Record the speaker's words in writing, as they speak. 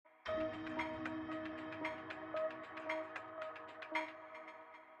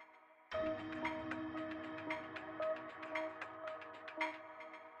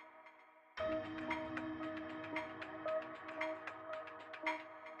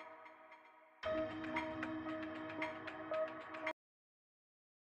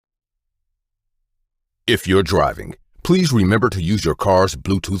If you're driving, please remember to use your car's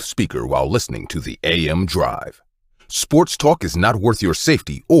Bluetooth speaker while listening to the AM Drive. Sports talk is not worth your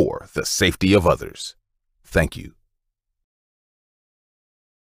safety or the safety of others. Thank you.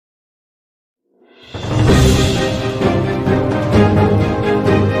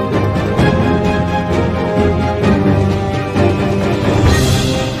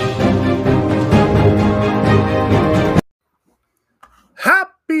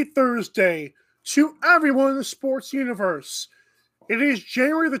 Happy Thursday to everyone in the sports universe. It is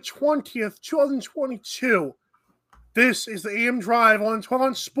January the 20th, 2022. This is the AM Drive on 12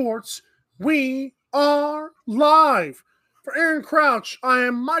 on Sports. We are live. For Aaron Crouch, I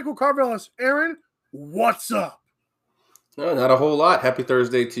am Michael Carvelis. Aaron, what's up? No, not a whole lot. Happy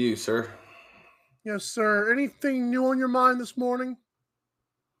Thursday to you, sir. Yes, sir. Anything new on your mind this morning?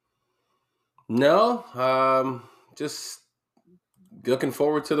 No, just looking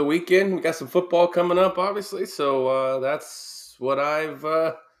forward to the weekend. We got some football coming up, obviously, so that's what I'm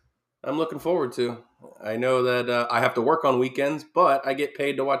looking forward to. I know that I have to work on weekends, but I get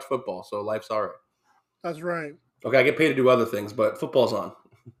paid to watch football, so life's all right. That's right. Okay, I get paid to do other things, but football's on.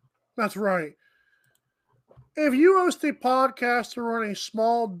 That's right. If you host a podcast or run a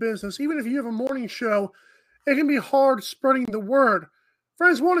small business, even if you have a morning show, it can be hard spreading the word.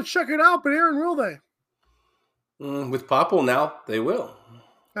 Friends want to check it out, but Aaron, will they? With Popple now, they will.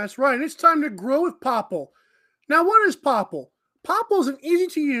 That's right. It's time to grow with Popple. Now, what is Popple? Popple is an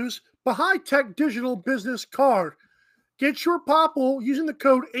easy-to-use but high-tech digital business card. Get your Popple using the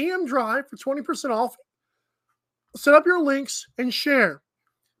code AMDRIVE for 20% off. Set up your links and share.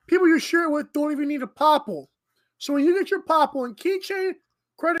 People you share it with don't even need a Popple. So when you get your Popple and keychain,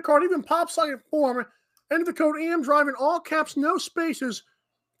 credit card, even pop socket form, enter the code AMDRIVE in all caps, no spaces,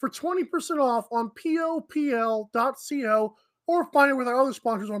 for 20% off on popl.co, or find it with our other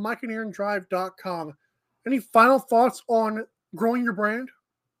sponsors on mikeandaarondrive.com. Any final thoughts on growing your brand?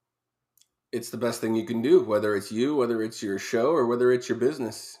 It's the best thing you can do, whether it's you, whether it's your show, or whether it's your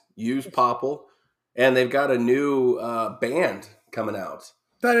business. Use Popple, and they've got a new band coming out.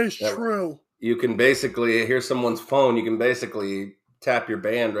 That is true. You can basically, here's someone's phone, you can basically tap your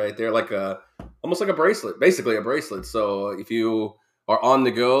band right there, almost like a bracelet, basically a bracelet. So if you are on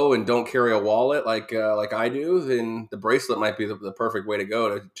the go and don't carry a wallet like I do, then the bracelet might be the perfect way to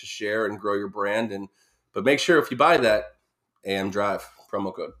go to share and grow your brand. But make sure if you buy that, AM Drive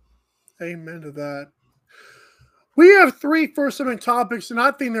promo code. Amen to that. We have 3 first segment topics, and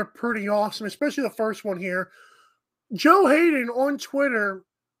I think they're pretty awesome, especially the first one here. Joe Hayden on Twitter,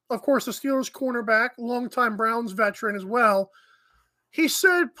 of course, the Steelers cornerback, longtime Browns veteran as well, he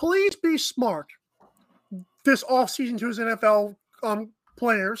said, please be smart this offseason to his NFL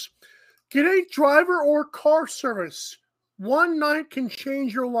players. Get a driver or car service. One night can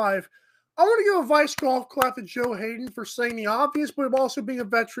change your life. I want to give a Vice golf clap to Joe Hayden for saying the obvious, but also being a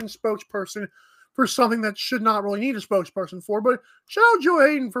veteran spokesperson for something that should not really need a spokesperson for. But shout out Joe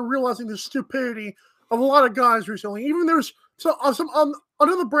Hayden for realizing the stupidity of a lot of guys recently. Even there's some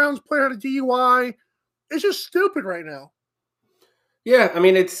another Browns player had a DUI. It's just stupid right now. Yeah, I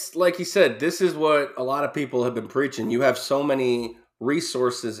mean, it's like he said, this is what a lot of people have been preaching. You have so many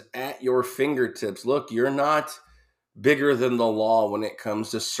resources at your fingertips. Look, you're not bigger than the law when it comes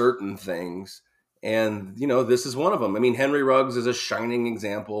to certain things. And, this is one of them. I mean, Henry Ruggs is a shining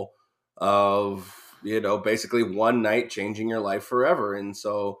example of, basically one night changing your life forever. And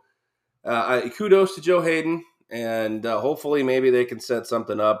so kudos to Joe Hayden. And hopefully maybe they can set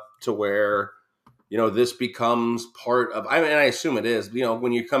something up to where this becomes part of, I assume it is,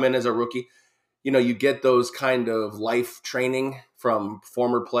 when you come in as a rookie, you get those kind of life training from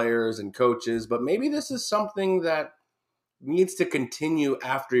former players and coaches, but maybe this is something that needs to continue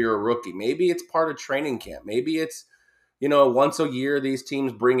after you're a rookie. Maybe it's part of training camp. Maybe it's, once a year, these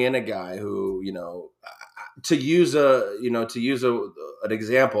teams bring in a guy who, to use an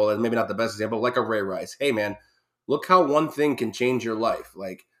example, and maybe not the best example, like a Ray Rice. Hey man, look how one thing can change your life.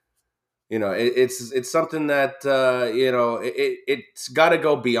 Like, it's something that, it's got to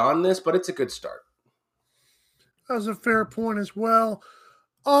go beyond this, but it's a good start. That's a fair point as well.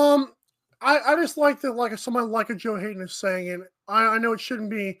 I just like that, like someone like a Joe Hayden is saying, and I know it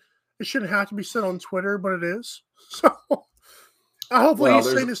shouldn't have to be said on Twitter, but it is. So hopefully he's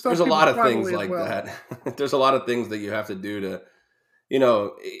saying this stuff. There's a lot of things like that. There's a lot of things that you have to do to,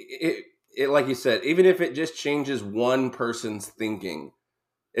 it like you said, even if it just changes one person's thinking,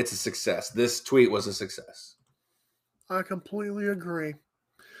 it's a success. This tweet was a success. I completely agree.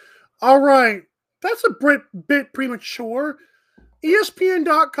 All right. That's a bit premature.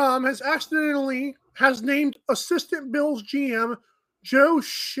 ESPN.com has named assistant Bills GM Joe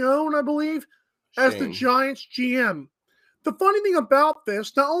Schoen, I believe, as the Shane. Giants GM. The funny thing about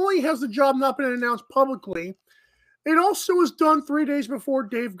this, not only has the job not been announced publicly, it also was done 3 days before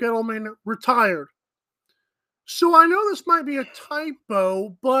Dave Gettleman retired. So I know this might be a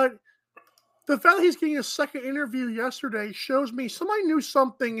typo, but the fact that he's getting a second interview yesterday shows me somebody knew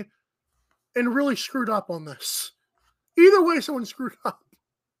something and really screwed up on this. Either way, someone screwed up.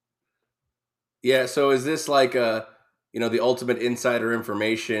 Yeah, so is this like the ultimate insider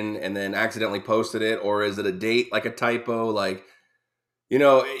information and then accidentally posted it, or is it a date, like a typo? Like,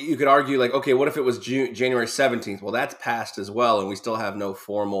 you could argue like, okay, what if it was January 17th? Well, that's passed as well, and we still have no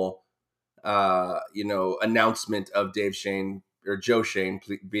formal, announcement of Dave Shane or Joe Shane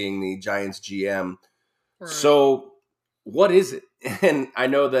being the Giants GM. Right. So what is it? And I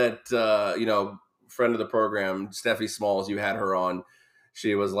know that, friend of the program, Steffi Smalls, you had her on.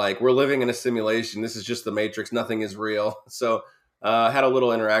 She was like, we're living in a simulation. This is just the Matrix. Nothing is real. So had a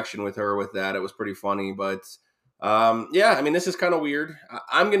little interaction with her with that. It was pretty funny. But this is kind of weird.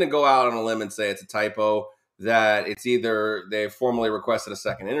 I'm going to go out on a limb and say it's a typo, that it's either they formally requested a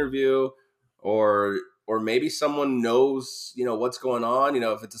second interview or maybe someone knows, what's going on.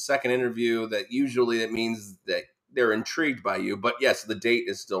 If it's a second interview, that usually it means that they're intrigued by you. But yes, the date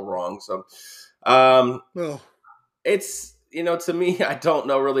is still wrong. So it's, to me, I don't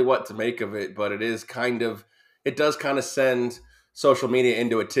know really what to make of it, but it does kind of send social media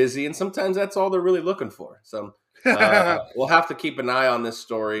into a tizzy. And sometimes that's all they're really looking for. So we'll have to keep an eye on this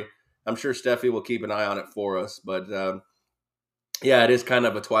story. I'm sure Steffi will keep an eye on it for us. But it is kind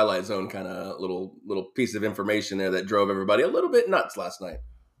of a Twilight Zone kind of little piece of information there that drove everybody a little bit nuts last night.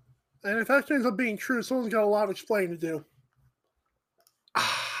 And if that ends up being true, someone's got a lot of explaining to do.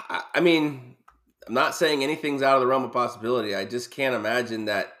 I mean, I'm not saying anything's out of the realm of possibility. I just can't imagine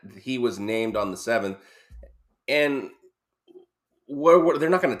that he was named on the 7th. And they're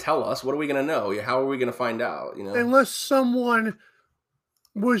not going to tell us. What are we going to know? How are we going to find out? Unless someone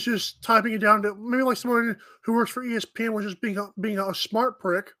was just typing it down to, maybe like someone who works for ESPN was just being a smart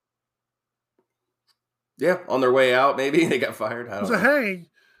prick. Yeah, on their way out, maybe they got fired. I don't know. Hey,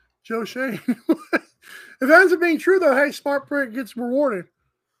 Joe Shane. If that ends up being true, though, hey, smart prick gets rewarded.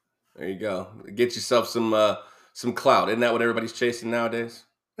 There you go. Get yourself some clout. Isn't that what everybody's chasing nowadays?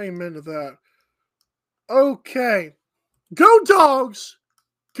 Amen to that. Okay. Go Dogs!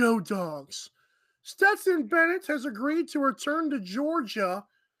 Go Dogs. Stetson Bennett has agreed to return to Georgia.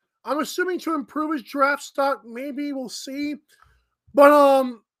 I'm assuming to improve his draft stock. Maybe we'll see. But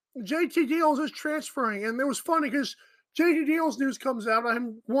JT Daniels is transferring. And it was funny because JT Daniels news comes out.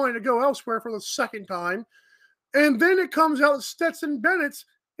 I'm wanting to go elsewhere for the second time. And then it comes out that Stetson Bennett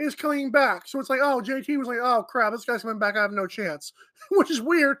is coming back. So it's like, oh, JT was like, oh, crap, this guy's coming back. I have no chance. Which is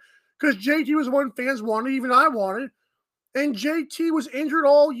weird because JT was the one fans wanted, even I wanted. And JT was injured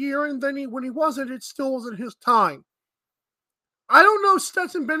all year, and then when he wasn't, it still wasn't his time. I don't know if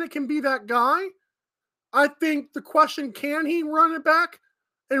Stetson Bennett can be that guy. I think the question, can he run it back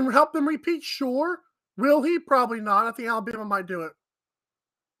and help them repeat? Sure. Will he? Probably not. I think Alabama might do it.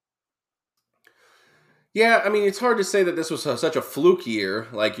 Yeah, I mean, it's hard to say that this was such a fluke year,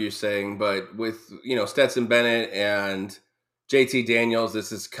 like you're saying, but with, Stetson Bennett and JT Daniels,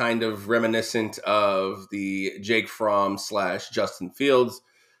 this is kind of reminiscent of the Jake Fromm / Justin Fields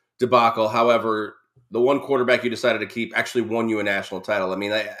debacle. However, the one quarterback you decided to keep actually won you a national title. I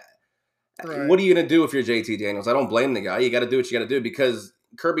mean, Right. What are you going to do if you're JT Daniels? I don't blame the guy. You got to do what you got to do because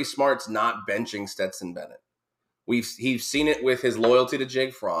Kirby Smart's not benching Stetson Bennett. He's seen it with his loyalty to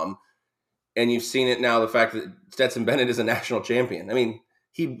Jake Fromm, and you've seen it now, the fact that Stetson Bennett is a national champion. I mean,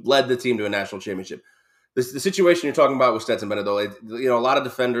 he led the team to a national championship. The situation you're talking about with Stetson Bennett, though, a lot of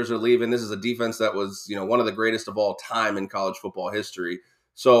defenders are leaving. This is a defense that was, one of the greatest of all time in college football history.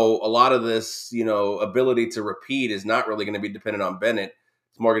 So a lot of this, ability to repeat is not really going to be dependent on Bennett.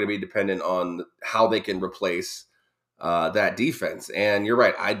 It's more going to be dependent on how they can replace that defense. And you're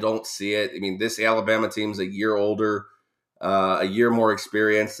right. I don't see it. I mean, this Alabama team's a year older, a year more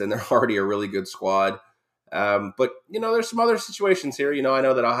experienced, and they're already a really good squad. But, there's some other situations here. I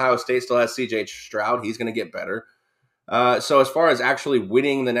know that Ohio State still has C.J. Stroud. He's going to get better. So as far as actually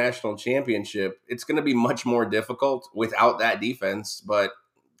winning the national championship, it's going to be much more difficult without that defense. But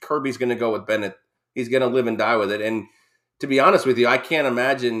Kirby's going to go with Bennett. He's going to live and die with it. And to be honest with you, I can't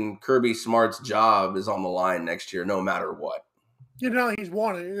imagine Kirby Smart's job is on the line next year, no matter what. He's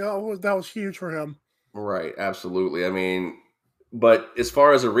won it. That was huge for him. Right. Absolutely. I mean, but as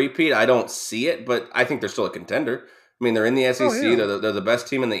far as a repeat, I don't see it, but I think they're still a contender. I mean, they're in the SEC. Oh, yeah. They're the best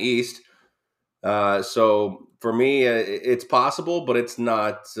team in the East. So for me, it's possible, but it's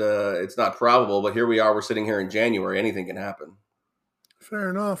not probable. But here we are. We're sitting here in January. Anything can happen.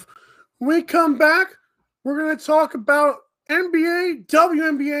 Fair enough. When we come back, we're going to talk about NBA,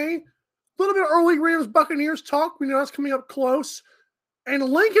 WNBA, a little bit of early Rams Buccaneers talk. We know that's coming up close. And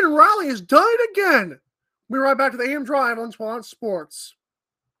Lincoln Riley has done it again. We'll be right back to the AM Drive on 12 Sports.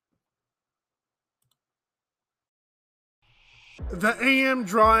 The AM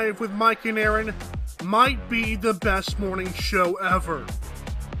Drive with Mike and Aaron might be the best morning show ever.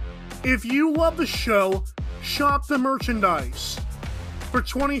 If you love the show, shop the merchandise for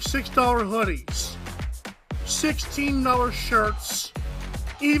 $26 hoodies, $16 shirts,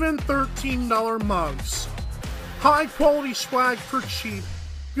 even $13 mugs. High quality swag for cheap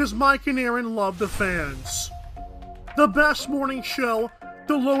because Mike and Aaron love the fans. The best morning show,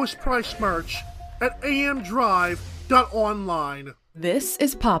 the lowest price merch at amdrive.online. This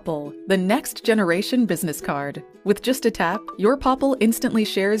is Popple, the next generation business card. With just a tap, your Popple instantly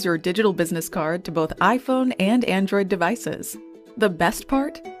shares your digital business card to both iPhone and Android devices. The best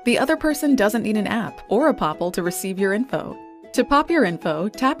part? The other person doesn't need an app or a Popple to receive your info. To pop your info,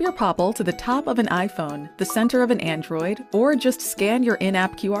 tap your Popple to the top of an iPhone, the center of an Android, or just scan your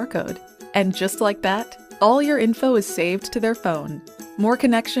in-app QR code. And just like that, all your info is saved to their phone. More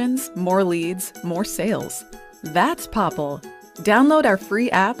connections, more leads, more sales. That's Popple. Download our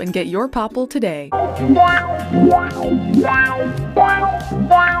free app and get your Popple today.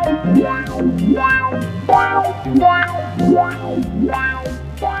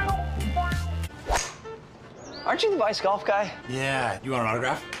 Aren't you the Vice Golf guy? Yeah, you want an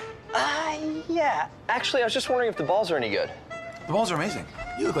autograph? Yeah. Actually, I was just wondering if the balls are any good. The balls are amazing.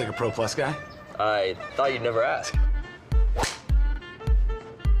 You look like a Pro Plus guy. I thought you'd never ask.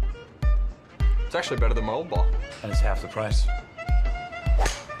 It's actually better than my old ball. And it's half the price.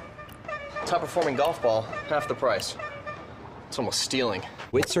 Top performing golf ball, half the price. It's almost stealing.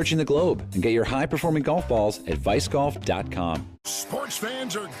 Quit searching the globe and get your high-performing golf balls at vicegolf.com. Sports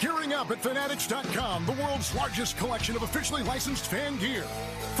fans are gearing up at Fanatics.com, the world's largest collection of officially licensed fan gear.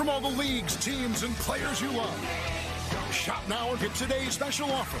 From all the leagues, teams, and players you love. Shop now and get today's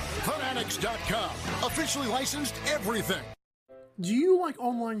special offer. Fanatics.com, officially licensed everything. Do you like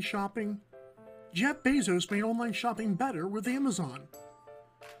online shopping? Jeff Bezos made online shopping better with Amazon.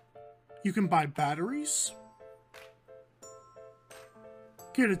 You can buy batteries,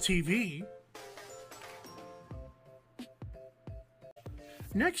 get a TV.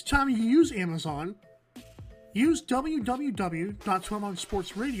 Next time you use Amazon, use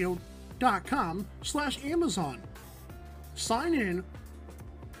www.12onsportsradio.com/Amazon. Sign in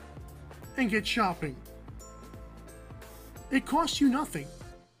and get shopping. It costs you nothing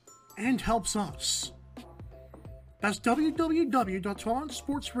and helps us. That's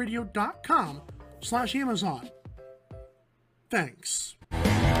www.12onsportsradio.com/Amazon. Thanks.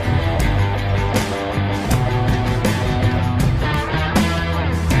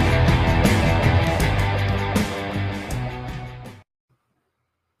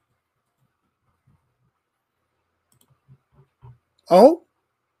 Oh?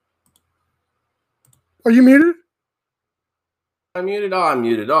 Are you muted? I'm muted. Oh, I'm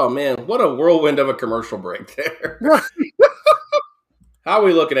muted. Oh, man. What a whirlwind of a commercial break there. Right. How are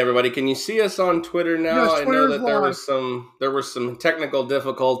we looking, everybody? Can you see us on Twitter now? Yes, I know that live. there were some technical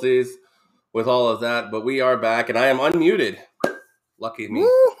difficulties with all of that, but we are back, and I am unmuted. Lucky me.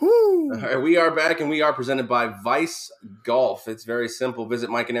 Woo-hoo. All right, we are back, and we are presented by Vice Golf. It's very simple. Visit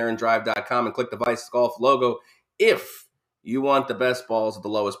mikeandaarondrive.com and click the Vice Golf logo if you want the best balls at the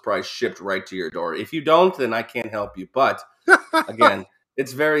lowest price shipped right to your door. If you don't, then I can't help you. But, again,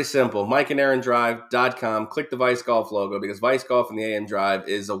 it's very simple. mikeandaarondrive.com. Click the Vice Golf logo because Vice Golf and the AM Drive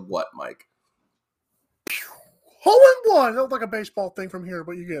is a what, Mike? Hole in one. That looked like a baseball thing from here,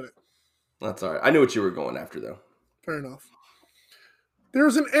 but you get it. That's all right. I knew what you were going after, though. Fair enough.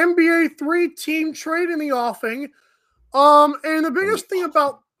 There's an NBA 3-team trade in the offing. And the biggest thing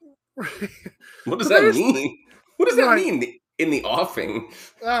about... What does that mean? What does that mean, in the offing?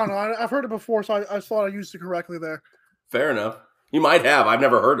 I don't know. I've heard it before, so I thought I used it correctly there. Fair enough. You might have. I've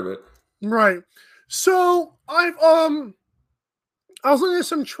never heard of it. Right. So I was looking at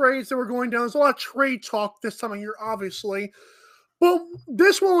some trades that were going down. There's a lot of trade talk this time of year, obviously. But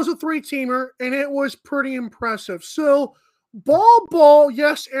this one was a 3-teamer, and it was pretty impressive. So Ball,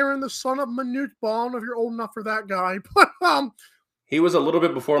 yes, Aaron, the son of Manute Ball. I don't know if you're old enough for that guy, but he was a little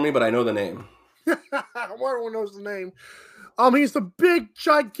bit before me, but I know the name. Everyone knows the name. He's the big,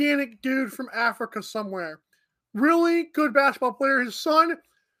 gigantic dude from Africa somewhere. Really good basketball player. His son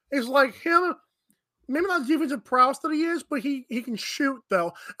is like him. Maybe not the defensive prowess that he is, but he can shoot,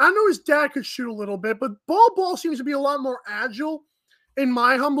 though. I know his dad could shoot a little bit, but Ball seems to be a lot more agile, in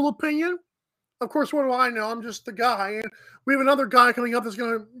my humble opinion. Of course, what do I know? I'm just the guy. And we have another guy coming up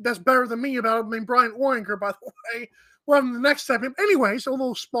that's better than me about it, named Bryan Oringer, by the way. We'll have him the next segment. Anyway, so a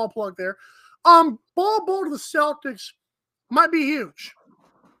little small plug there. Ball to the Celtics might be huge.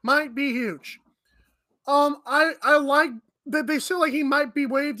 Might be huge. I like that they say like he might be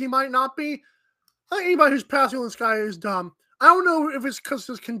waived, he might not be. I think anybody who's passing on this guy is dumb. I don't know if it's because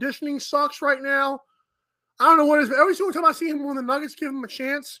his conditioning sucks right now. I don't know what it is, but every single time I see him when the Nuggets give him a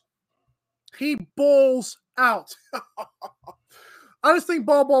chance, he bowls out. I just think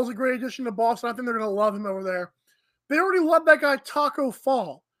Ball's a great addition to Boston. I think they're going to love him over there. They already love that guy, Taco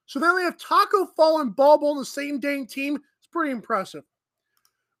Fall. So then they have Taco Fall and Ball on the same dang team. It's pretty impressive.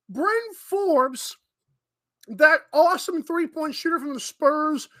 Bryn Forbes, that awesome three-point shooter from the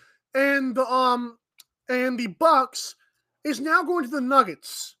Spurs and the Bucks, is now going to the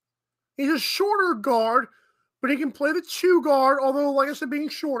Nuggets. He's a shorter guard, but he can play the 2 guard, although, like I said, being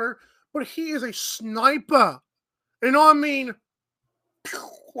shorter, but he is a sniper. And I mean,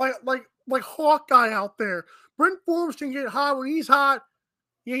 like Hawkeye out there. Bryn Forbes can get hot. When he's hot,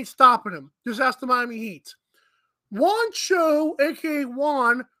 you ain't stopping him. Just ask the Miami Heat. Juancho, a.k.a.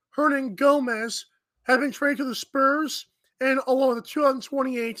 Juan Hernan Gomez, has been traded to the Spurs, and along with the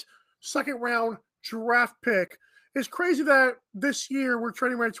 2028 second-round draft pick. It's crazy that this year we're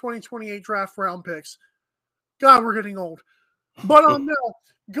trading around 2028 draft round picks. God, we're getting old. But no,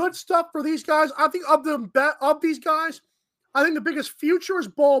 good stuff for these guys. I think of these guys, I think the biggest future is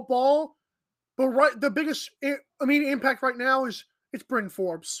Ball. But the biggest immediate impact right now it's Bryn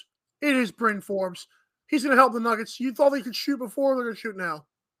Forbes. It is Bryn Forbes. He's going to help the Nuggets. You thought they could shoot before, they're going to shoot now.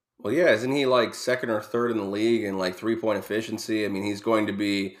 Well, yeah, isn't he like second or third in the league in like 3-point efficiency? I mean, he's going to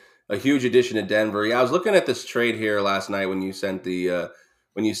be a huge addition to Denver. Yeah, I was looking at this trade here last night when you sent the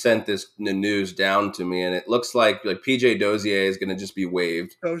news down to me, and it looks like PJ Dozier is going to just be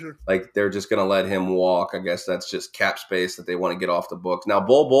waived. Dozier. Like they're just going to let him walk. I guess that's just cap space that they want to get off the books. Now,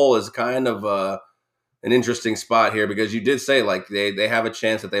 Bull is kind of an interesting spot here because you did say like they have a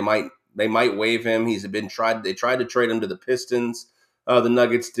chance that they might waive him. They tried to trade him to the Pistons. The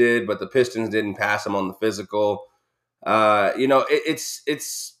Nuggets did, but the Pistons didn't pass him on the physical.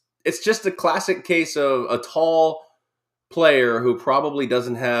 It's just a classic case of a tall player who probably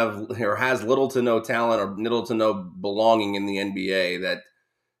doesn't have or has little to no talent or little to no belonging in the NBA that,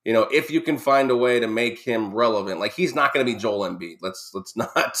 if you can find a way to make him relevant, like he's not going to be Joel Embiid. Let's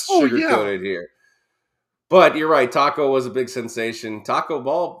not sugarcoat it here. But you're right. Taco was a big sensation. Taco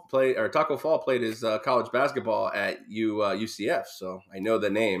Fall played his college basketball at UCF, so I know the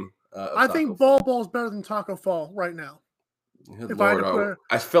name. I think Ball is better than Taco Fall right now. Lord,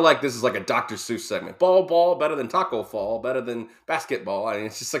 I feel like this is like a Dr. Seuss segment. Ball better than Taco Fall, better than basketball. I mean,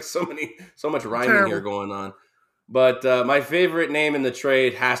 it's just like so much rhyming here going on. But my favorite name in the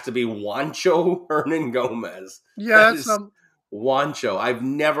trade has to be Juancho Hernan Gomez. Yeah, Juancho. I've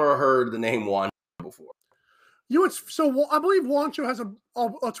never heard the name Juancho before. So I believe Juancho has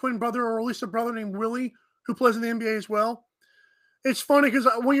a twin brother, or at least a brother named Willie, who plays in the NBA as well. It's funny because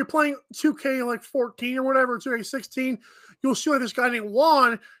when you're playing 2K like 14 or whatever, 2K16, you'll see like this guy named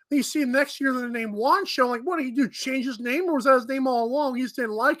Juan. Then you see him next year the name Juancho. Like, what did he do? Change his name, or was that his name all along? He just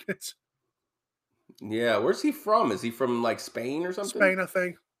didn't like it. Yeah, where's he from? Is he from like Spain or something? Spain, I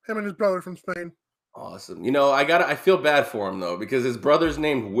think. Him and his brother are from Spain. Awesome. I feel bad for him though because his brother's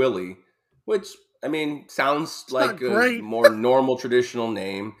named Willie, which I mean sounds it's like a more normal traditional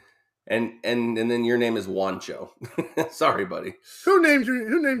name. And then your name is Juancho. Sorry, buddy. Who named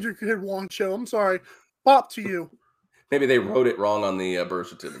your kid Juancho? I'm sorry. Bop to you. Maybe they wrote it wrong on the birth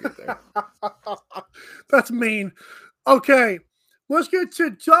certificate there. That's mean. Okay, let's get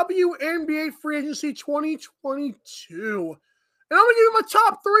to WNBA Free Agency 2022. And I'm going to give you my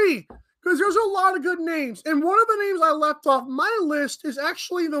top 3 because there's a lot of good names. And one of the names I left off my list is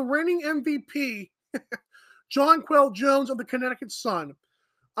actually the reigning MVP, Jonquel Jones of the Connecticut Sun.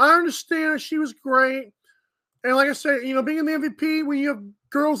 I understand she was great. And like I said, being in the MVP, when you have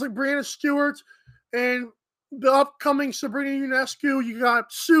girls like Brianna Stewart and the upcoming Sabrina Ionescu, you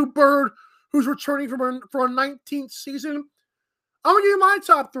got Sue Bird, who's returning for a 19th season. I'm going to give you my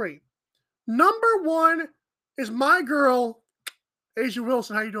top 3. Number 1 is my girl, Asia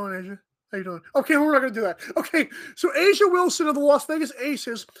Wilson. How you doing, Asia? How you doing? Okay, we're not going to do that. Okay, so Asia Wilson of the Las Vegas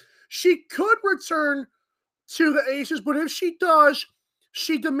Aces, she could return to the Aces, but if she does,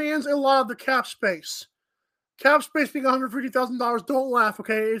 she demands a lot of the cap space. Cap space being $150,000. Don't laugh,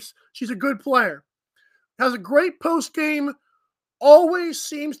 okay? She's a good player. Has a great post game. Always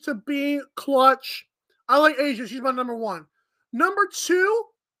seems to be clutch. I like Asia. She's my number 1. Number 2,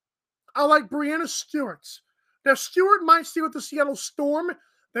 I like Brianna Stewart. Now, Stewart might stay with the Seattle Storm.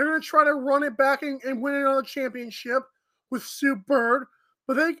 They're going to try to run it back and win another championship with Sue Bird.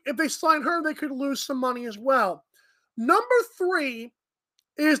 But if they sign her, they could lose some money as well. Number 3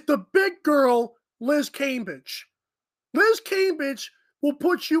 is the big girl, Liz Cambridge. Liz Cambridge will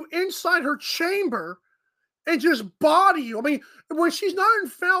put you inside her chamber and just body you. I mean, when she's not in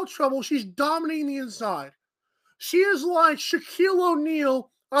foul trouble, she's dominating the inside. She is like Shaquille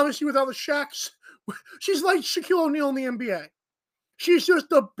O'Neal, obviously without the Shaqs. She's like Shaquille O'Neal in the NBA. She's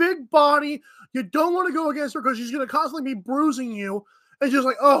just a big body. You don't want to go against her because she's going to constantly be bruising you. And just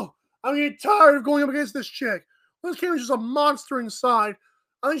like, oh, I'm getting tired of going up against this chick. Liz Cambridge is just a monster inside.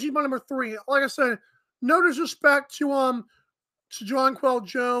 I think she's my number 3. Like I said, no disrespect to Jonquel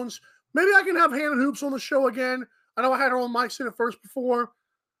Jones. Maybe I can have Hannah Hoops on the show again. I know I had her on Mike's in it first before.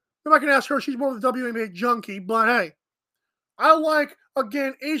 Maybe I can ask her. She's more of a WNBA junkie. But hey, I like,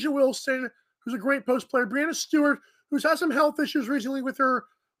 again, Asia Wilson, who's a great post player. Brianna Stewart, who's had some health issues recently with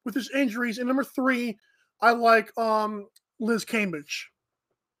his injuries. And number 3, I like Liz Cambridge.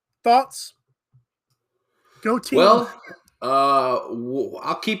 Thoughts? Go team. Well,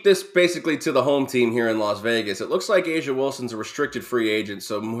 I'll keep this basically to the home team here in Las Vegas. It looks like Asia Wilson's a restricted free agent,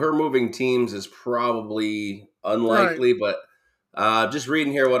 so her moving teams is probably unlikely. Right. But just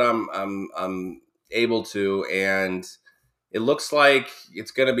reading here what I'm able to, and it looks like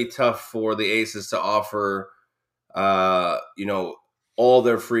it's going to be tough for the Aces to offer, all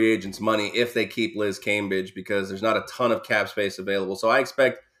their free agents money if they keep Liz Cambridge, because there's not a ton of cap space available. So I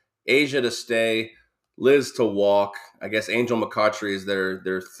expect Asia to stay, Liz to walk. I guess Angel McCautry is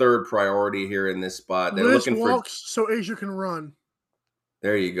their third priority here in this spot. They're Liz looking walks so Asia can run.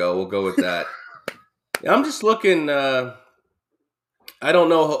 There you go. We'll go with that. I'm just looking. I don't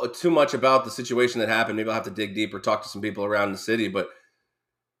know too much about the situation that happened. Maybe I'll have to dig deeper, talk to some people around the city. But,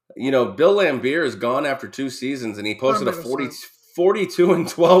 Bill Laimbeer is gone after 2 seasons, and he posted a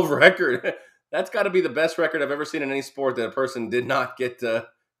 42-12 record. That's got to be the best record I've ever seen in any sport that a person did not get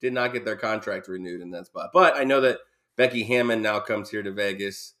their contract renewed in that spot. But I know that Becky Hammon now comes here to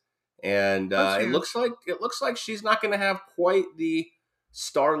Vegas, and it looks like she's not going to have quite the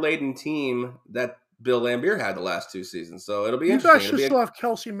star-laden team that Bill Laimbeer had the last 2 seasons. So it'll be interesting. You guys should still have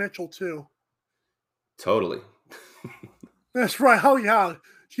Kelsey Mitchell too. Totally. That's right. Oh yeah,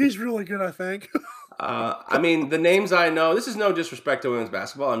 she's really good, I think. I mean, the names I know. This is no disrespect to women's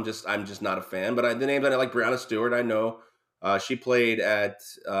basketball. I'm just not a fan. But the names I know, like Brianna Stewart, I know. She played at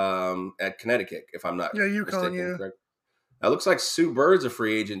Connecticut, if I'm not mistaken. Yeah. Correct. It looks like Sue Bird's a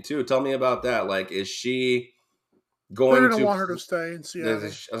free agent too. Tell me about that. Like, is she going to want her to stay in Seattle? I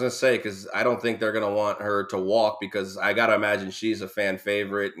was going to say, because I don't think they're going to want her to walk, because I got to imagine she's a fan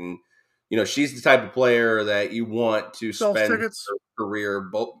favorite, and she's the type of player that you want to spend tickets. Her career.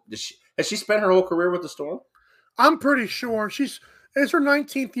 Has she spent her whole career with the Storm? I'm pretty sure it's her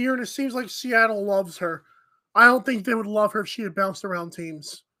 19th year, and it seems like Seattle loves her. I don't think they would love her if she had bounced around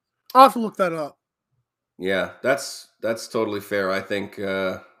teams. I'll have to look that up. Yeah, that's totally fair. I think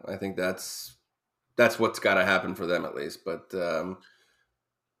that's what's got to happen for them at least. But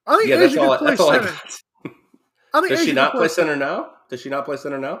I think that's all I got. Does she not play center now? She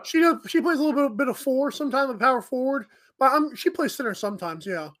plays a little bit of 4, sometimes a power forward, but she plays center sometimes.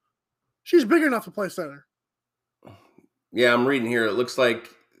 Yeah, she's big enough to play center. Yeah, I'm reading here. It looks like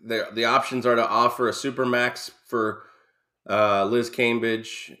the options are to offer a supermax for Liz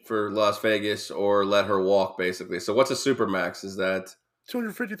Cambridge for Las Vegas, or let her walk, basically. So what's a supermax? Is that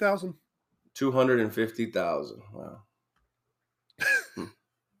 $250,000? $250,000. Wow.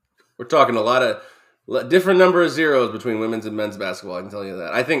 We're talking a lot of different number of zeros between women's and men's basketball. I can tell you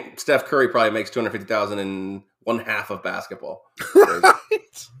that. I think Steph Curry probably makes $250,000 in one half of basketball.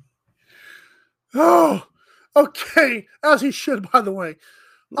 Right. Oh, okay. As he should, by the way.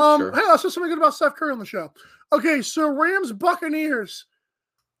 Sure. Hey, let's do something good about Steph Curry on the show. Okay, so Rams Buccaneers.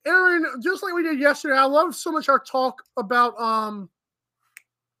 Aaron, just like we did yesterday, I loved so much our talk about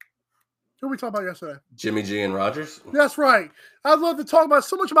who we talked about yesterday? Jimmy G and Rodgers. That's right. I'd love to talk about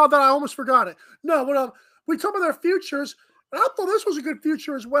so much about that I almost forgot it. No, but we talked about their futures, and I thought this was a good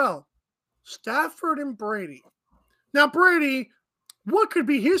future as well. Stafford and Brady. Now, Brady, what could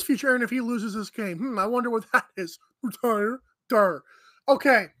be his future, Aaron, if he loses this game? I wonder what that is. Retire.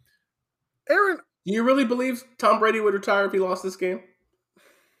 Okay. Aaron. Do you really believe Tom Brady would retire if he lost this game?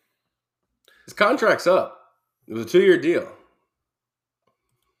 His contract's up. It was a 2-year deal.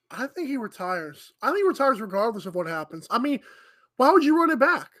 I think he retires. I think he retires regardless of what happens. I mean, why would you run it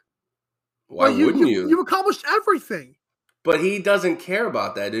back? Why wouldn't you? You've accomplished everything. But he doesn't care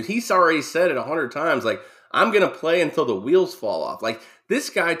about that, dude. He's already said it 100 times. Like, I'm going to play until the wheels fall off. Like, this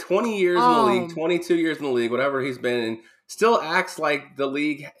guy, 20 years in the league, 22 years in the league, whatever he's been in, still acts like the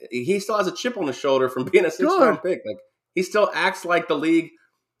league. He still has a chip on his shoulder from being a 6th-round pick. Like, he still acts like the league.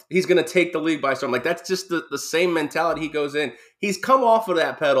 He's going to take the league by storm. Like, that's just the same mentality he goes in. He's come off of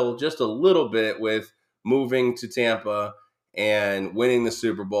that pedal just a little bit with moving to Tampa and winning the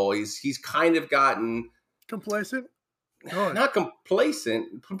Super Bowl. He's kind of gotten complacent. Not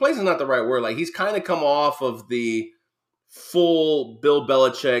complacent. Complacent is not the right word. Like, he's kind of come off of the full Bill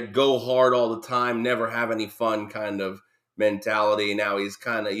Belichick, go hard all the time, never have any fun kind of mentality. Now he's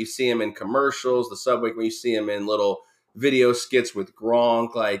kind of, you see him in commercials, the subway, when you see him in little video skits with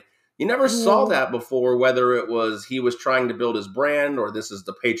Gronk. Like, you never saw that before, whether it was he was trying to build his brand or this is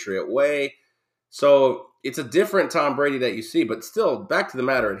the Patriot way. So it's a different Tom Brady that you see, but still, back to the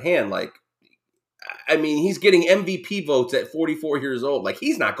matter at hand, like, I mean, he's getting MVP votes at 44 years old. Like,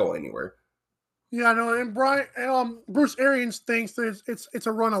 he's not going anywhere. Yeah, I know. And Bruce Arians thinks that it's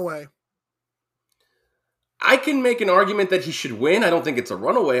a runaway. I can make an argument that he should win. I don't think it's a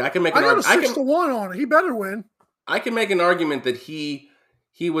runaway. I can make an argument. I got a 6-1 on it. He better win. I can make an argument that he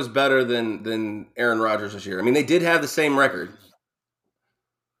was better than Aaron Rodgers this year. I mean, they did have the same record.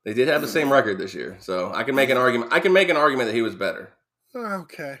 They did have the same record this year, so I can make an argument. I can make an argument that he was better.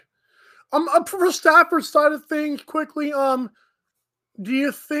 Okay. For Stafford's side of things, quickly, do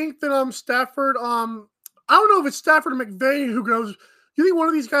you think that Stafford, I don't know if it's Stafford or McVay who goes. Do you think one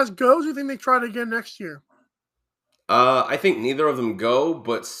of these guys goes? Or do you think they try it again next year? I think neither of them go,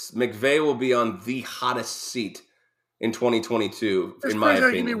 but McVay will be on the hottest seat in 2022, in my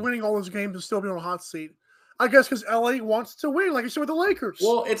opinion. He'd be winning all those games and still be on a hot seat. I guess because LA wants to win, like you said with the Lakers.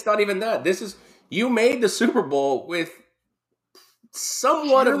 Well, it's not even that. You made the Super Bowl with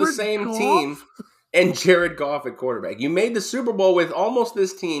somewhat of the same team and Jared Goff at quarterback. You made the Super Bowl with almost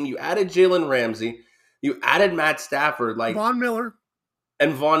this team. You added Jalen Ramsey. You added Matt Stafford, like Von Miller.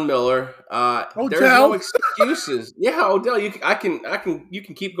 And Von Miller. Odell. There's no excuses. Yeah, Odell. You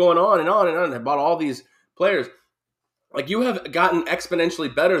can keep going on and on and on about all these players. Like, you have gotten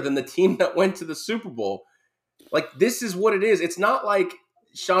exponentially better than the team that went to the Super Bowl. Like, this is what it is. It's not like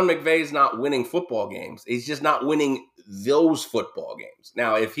Sean McVay's not winning football games. He's just not winning those football games.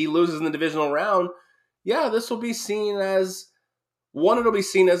 Now, if he loses in the divisional round, yeah, this will be seen as one. It'll be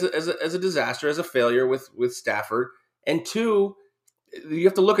seen as a disaster, as a failure with Stafford, and two, you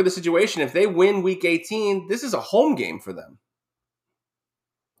have to look at the situation. If they win Week 18, this is a home game for them.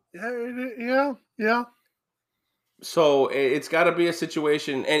 Yeah. So it's got to be a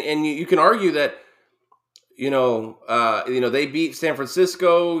situation, and you can argue that. They beat San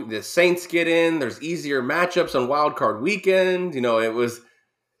Francisco. The Saints get in. There's easier matchups on Wild Card Weekend. It was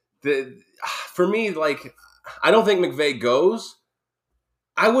for me. Like, I don't think McVay goes.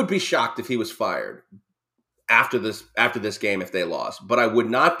 I would be shocked if he was fired after this game if they lost. But I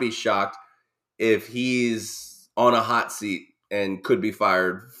would not be shocked if he's on a hot seat and could be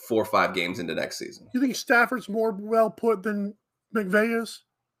fired 4 or 5 games into next season. You think Stafford's more well put than McVay is?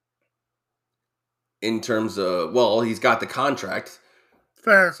 In terms of, well, he's got the contract.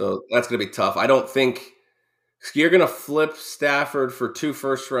 Fair. So that's going to be tough. I don't think you're going to flip Stafford for 2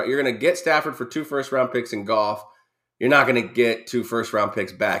 first-round. You're going to get Stafford for 2 first-round picks in Goff. You're not going to get 2 first-round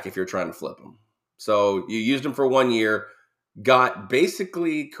picks back if you're trying to flip them. So you used them for 1 year, got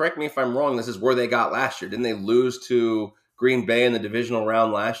basically, correct me if I'm wrong, this is where they got last year. Didn't they lose to Green Bay in the divisional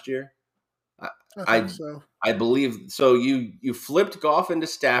round last year? I think so. I believe so. You flipped Goff into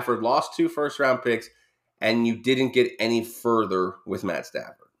Stafford, lost 2 first-round picks, and you didn't get any further with Matt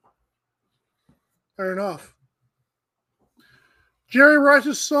Stafford. Fair enough. Jerry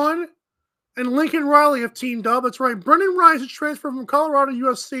Rice's son and Lincoln Riley have teamed up. That's right. Brendan Rice has transferred from Colorado to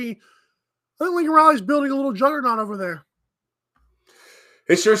USC. I think Lincoln Riley's building a little juggernaut over there.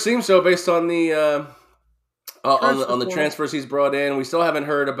 It sure seems so, based on the on the transfers he's brought in. We still haven't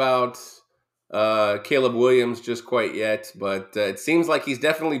heard about Caleb Williams just quite yet, but it seems like he's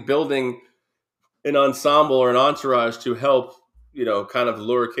definitely building an ensemble or an entourage to help, kind of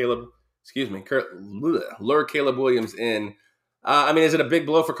lure Caleb Williams in. I mean, is it a big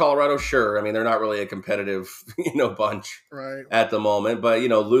blow for Colorado? Sure. I mean, they're not really a competitive, bunch at the moment, but,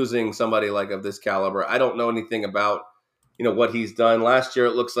 losing somebody like of this caliber, I don't know anything about, what he's done. Last year,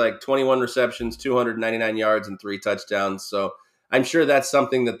 it looks like 21 receptions, 299 yards, and 3 touchdowns. So I'm sure that's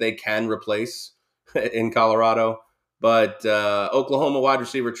something that they can replace in Colorado. But Oklahoma wide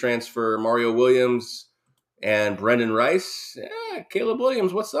receiver transfer Mario Williams and Brendan Rice. Yeah, Caleb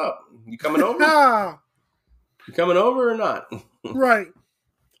Williams, what's up? You coming over? You coming over or not? Right.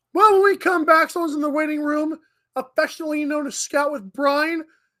 Well, when we come back, someone's in the waiting room, affectionately known as Scout with Bryan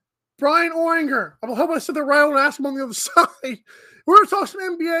Oringer. I hope I said that right. I want to ask him on the other side. We're going to talk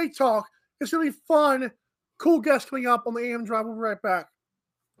some NBA talk. It's going to be fun. cool guests coming up on the AM Drive. We'll be right back.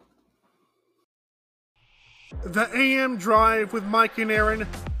 The AM Drive with Mike and Aaron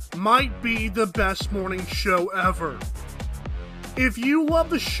might be the best morning show ever. If you love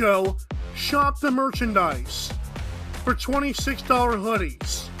the show, shop the merchandise for $26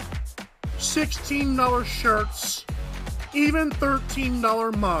 hoodies, $16 shirts, even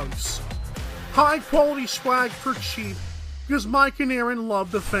 $13 mugs. High quality swag for cheap because Mike and Aaron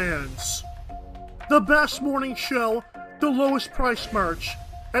love the fans. The best morning show, the lowest price merch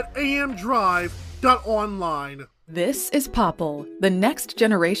at amdrive.online. This is Popple, the next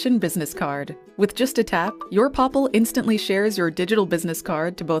generation business card. With just a tap, your Popple instantly shares your digital business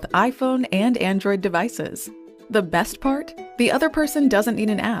card to both iPhone and Android devices. The best part? The other person doesn't need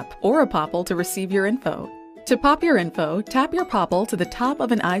an app or a Popple to receive your info. To pop your info, tap your Popple to the top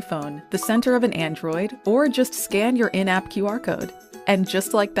of an iPhone, the center of an Android, or just scan your in-app QR code. And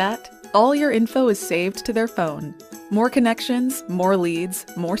just like that, all your info is saved to their phone. More connections, more leads,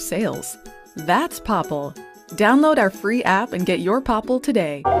 more sales. That's Popple. Download our free app and get your Popple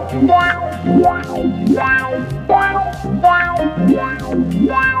today. Aren't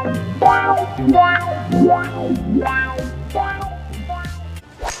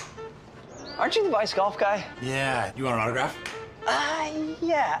you the Vice Golf guy? Yeah, you want an autograph?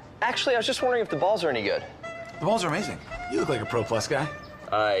 Yeah. Actually, I was just wondering if the balls are any good. The balls are amazing. You look like a Pro Plus guy.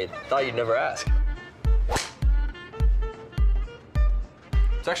 I thought you'd never ask.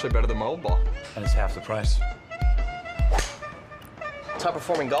 It's actually better than my old ball. And it's half the price. Top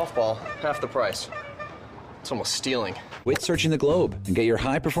performing golf ball, half the price. It's almost stealing. Quit searching the globe and get your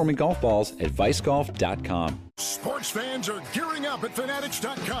high-performing golf balls at vicegolf.com. Sports fans are gearing up at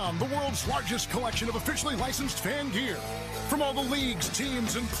Fanatics.com, the world's largest collection of officially licensed fan gear. From all the leagues,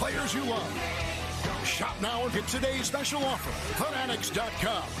 teams, and players you love. Shop now and get today's special offer.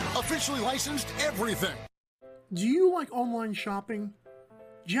 Fanatics.com, officially licensed everything. Do you like online shopping?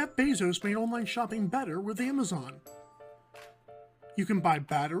 Jeff Bezos made online shopping better with Amazon. You can buy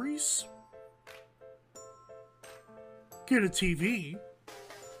batteries, get a TV,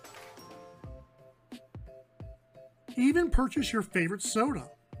 even purchase your favorite soda.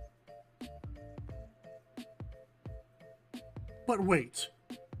 But wait,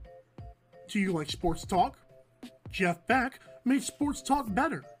 do you like sports talk? Jeff Beck made sports talk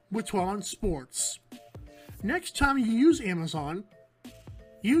better with 12 on Sports. Next time you use Amazon,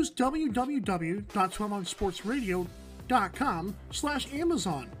 use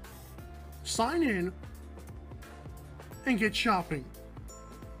www.12onsportsradio.com/Amazon. Sign in and get shopping.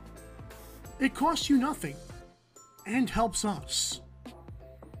 It costs you nothing and helps us.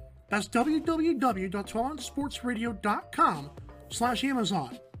 That's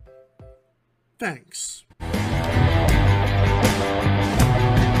www.12onsportsradio.com/Amazon. Thanks.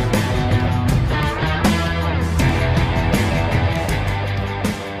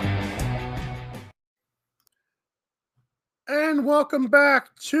 And welcome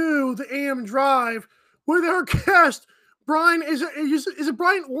back to the AM Drive with our guest, Bryan. Is it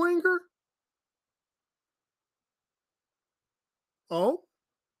Bryan Oringer? Oh?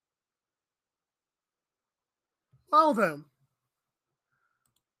 Well then.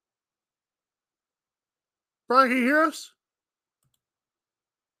 Bryan, can you hear us?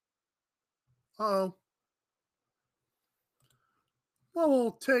 Uh-oh. Well,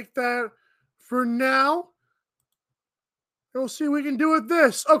 we'll take that for now. We'll see what we can do with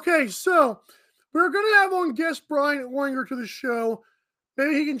this. Okay, so we're going to have on guest Bryan Oringer to the show.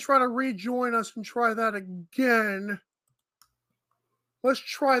 Maybe he can try to rejoin us and try that again. Let's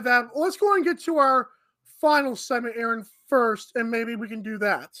try that. Let's go and get to our final segment, Aaron, first, and maybe we can do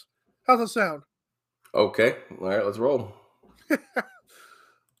that. How's that sound? Okay. All right, let's roll.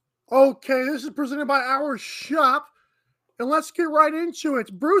 Okay, this is presented by our shop, and let's get right into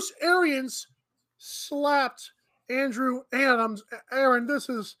it. Bruce Arians slapped Andrew Adams. Aaron, this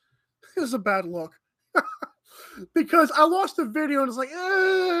is a bad look. Because I watched the video and it's like,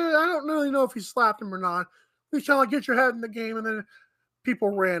 I don't really know if he slapped him or not. He's trying to get your head in the game, and then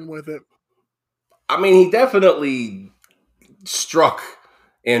people ran with it. I mean, he definitely struck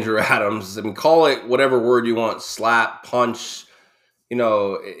Andrew Adams. I mean, call it whatever word you want, slap, punch. You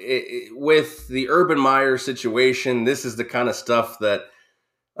know, with the Urban Meyer situation, this is the kind of stuff that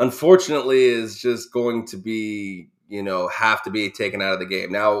unfortunately is just going to be, have to be taken out of the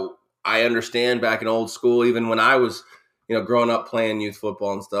game. Now, I understand back in old school, even when I was, growing up playing youth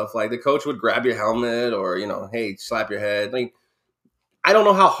football and stuff, like the coach would grab your helmet or, hey, slap your head. Like, I don't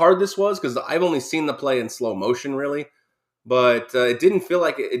know how hard this was because I've only seen the play in slow motion, really. But it didn't feel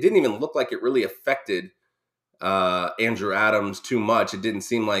like it didn't even look like it really affected Andrew Adams too much. It didn't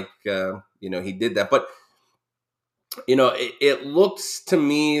seem like, he did that. But it looks to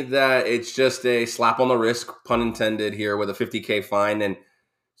me that it's just a slap on the wrist, pun intended, here with a $50K fine. And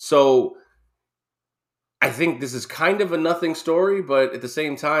so I think this is kind of a nothing story, but at the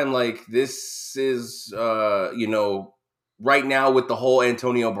same time, like, this is, right now with the whole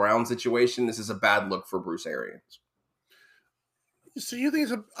Antonio Brown situation, this is a bad look for Bruce Arians. So you think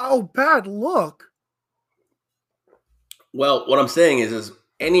it's a bad look? Well, what I'm saying is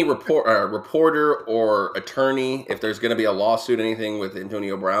any reporter or attorney, if there's going to be a lawsuit, anything with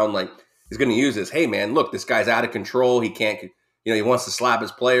Antonio Brown, like, is going to use this. Hey, man, look, this guy's out of control. He can't, he wants to slap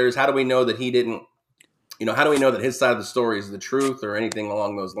his players. How do we know that he didn't? How do we know that his side of the story is the truth or anything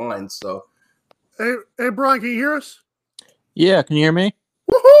along those lines? So, hey, Bryan, can you hear us? Yeah, can you hear me?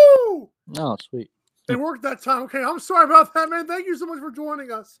 Woohoo! Oh, sweet. It worked that time. Okay, I'm sorry about that, man. Thank you so much for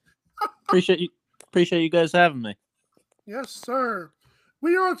joining us. Appreciate you guys having me. Yes, sir.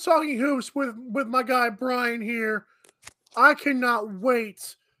 We are on Talking Hoops with my guy Bryan here. I cannot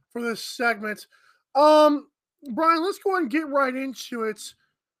wait for this segment. Bryan, let's go ahead and get right into it.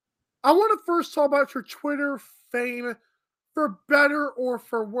 I want to first talk about your Twitter fame, for better or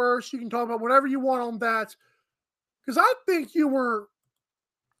for worse. You can talk about whatever you want on that, because I think you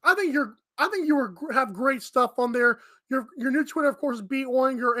have great stuff on there. Your new Twitter, of course, is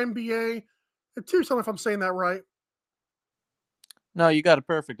Beyond Your NBA. Tell me if I'm saying that right. No, you got it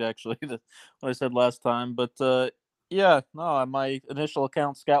perfect, actually. What I said last time, but my initial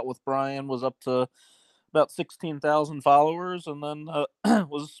account, Scout with Bryan, was up to about 16,000 followers, and then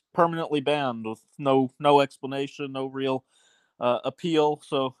was permanently banned with no explanation, no real appeal.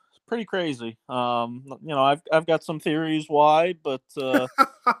 So it's pretty crazy. I've got some theories why, but I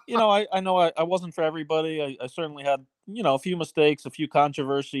know I wasn't for everybody. I certainly had a few mistakes, a few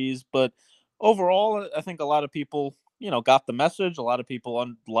controversies, but overall, I think a lot of people got the message. A lot of people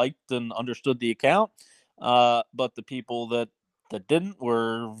liked and understood the account, but the people that didn't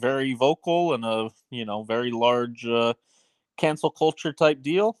were very vocal and a very large cancel culture type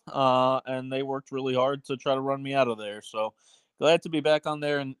deal, and they worked really hard to try to run me out of there. So glad to be back on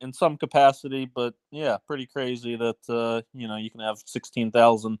there in some capacity, but yeah, pretty crazy that you can have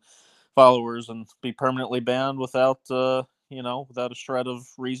 16,000 followers and be permanently banned without without a shred of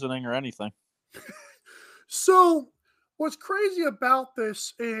reasoning or anything. So what's crazy about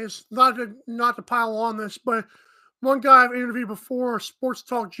this is not to pile on this, but one guy I've interviewed before, Sports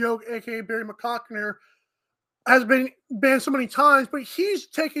Talk Joke, aka Barry McCockner, has been banned so many times, but he's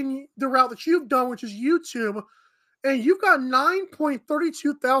taken the route that you've done, which is YouTube, and you've got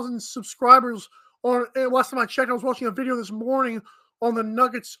 9.32 thousand subscribers on. And last time I checked, I was watching a video this morning on the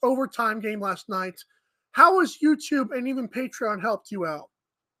Nuggets overtime game last night. How has YouTube and even Patreon helped you out?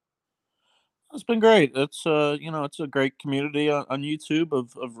 It's been great. It's it's a great community on YouTube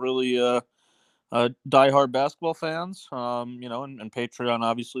of really diehard basketball fans. And Patreon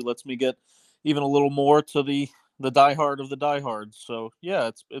obviously lets me get even a little more to the diehard of the diehards. So yeah,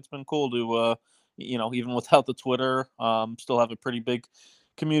 it's been cool to even without the Twitter, still have a pretty big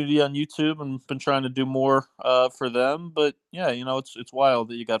community on YouTube, and been trying to do more for them. But yeah, it's wild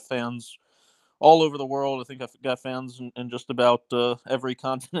that you got fans all over the world. I think I've got fans in just about every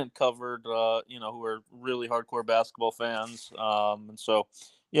continent covered, who are really hardcore basketball fans. And so,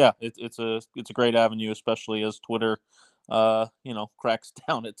 yeah, it's a great avenue, especially as Twitter, cracks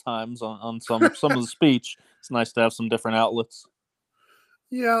down at times on some of the speech. It's nice to have some different outlets.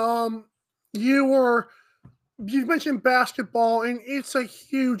 Yeah, you mentioned basketball, and it's a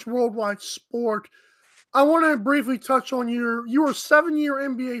huge worldwide sport. I want to briefly touch on you were a 7-year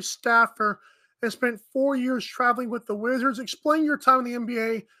NBA staffer and spent 4 years traveling with the Wizards. Explain your time in the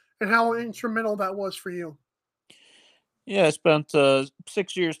NBA and how instrumental that was for you. Yeah, I spent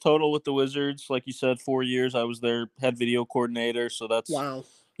 6 years total with the Wizards. Like you said, 4 years I was their head video coordinator. So that's Wow.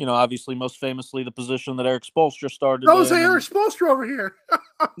 Obviously most famously the position that Eric Spoelstra started That was in. Eric Spoelstra over here.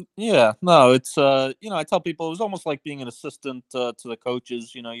 Yeah, no, it's I tell people it was almost like being an assistant to the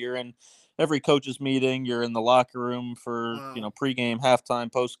coaches. You're in every coaches meeting, you're in the locker room for Wow. pregame,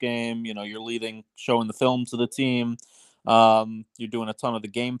 halftime, postgame. You're leading, showing the film to the team. You're doing a ton of the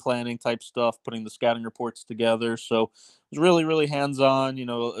game planning type stuff, putting the scouting reports together. So it was really, really hands on.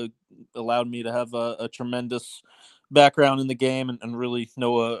 It allowed me to have a tremendous background in the game, and really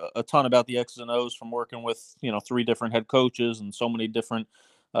know a ton about the X's and O's from working with 3 different head coaches and so many different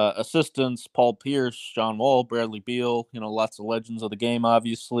assistants: Paul Pierce, John Wall, Bradley Beal. Lots of legends of the game,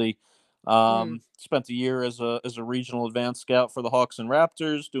 obviously. Spent a year as a regional advanced scout for the Hawks and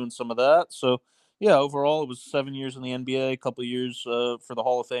Raptors, doing some of that. So yeah, overall it was 7 years in the NBA, a couple of years for the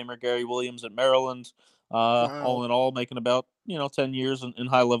Hall of Famer Gary Williams at Maryland. All Wow. in all, making about 10 years in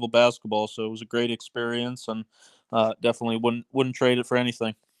high level basketball. So it was a great experience, and definitely wouldn't trade it for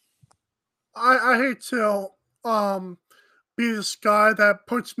anything. I hate to be this guy that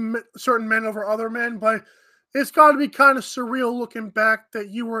puts certain men over other men, but it's got to be kind of surreal looking back that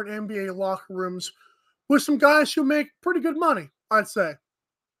you were in NBA locker rooms with some guys who make pretty good money, I'd say.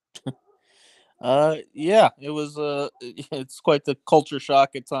 Yeah, it was. It's quite the culture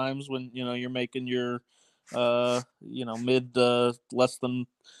shock at times when you're making your, mid less than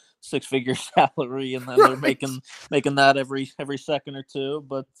six-figure salary, and then they're Right. making that every second or two.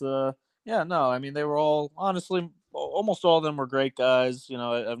 But yeah, no, I mean they were all honestly almost all of them were great guys.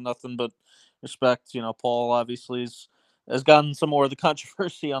 I have nothing but respect. Paul obviously has gotten some more of the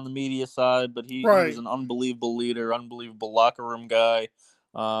controversy on the media side, but he was Right. an unbelievable leader, unbelievable locker room guy.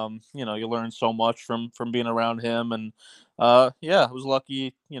 You learn so much from being around him, and yeah, I was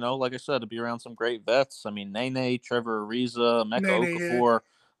lucky, like I said, to be around some great vets. I mean, Nene, Trevor Ariza, Emeka Nay. Okafor,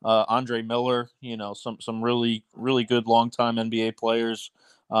 Andre Miller, some really really good longtime NBA players.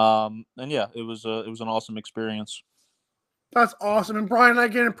 And yeah, it was an awesome experience. That's awesome. And Bryan, I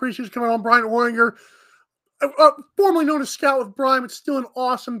again appreciate you coming on. Bryan Oringer, formerly known as Scout with Bryan, but still an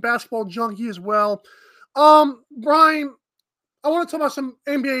awesome basketball junkie as well. Bryan, I want to talk about some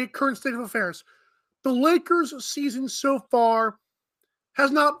NBA current state of affairs. The Lakers' season so far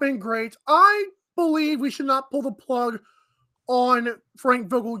has not been great. I believe we should not pull the plug on Frank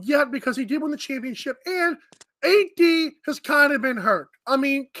Vogel yet because he did win the championship and AD has kind of been hurt. I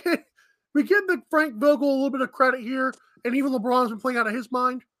mean, can we give the Frank Vogel a little bit of credit here? And even LeBron's been playing out of his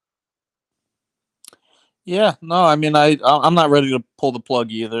mind. Yeah, no, I mean I'm not ready to pull the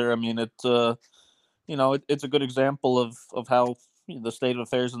plug either. I mean it's a good example of how the state of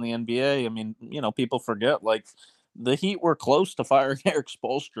affairs in the NBA. I mean, people forget like the Heat were close to firing Eric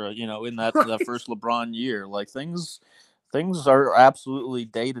Spoelstra, in that Right. first LeBron year. Like things are absolutely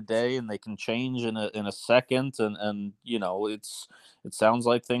day to day, and they can change in a second. And it sounds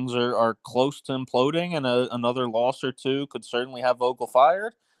like things are close to imploding, and another loss or two could certainly have Vogel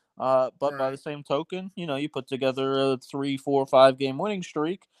fired. But by the Right. same token, you put together a 3, 4, 5 game winning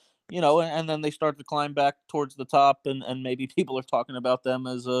streak, and then they start to climb back towards the top, and maybe people are talking about them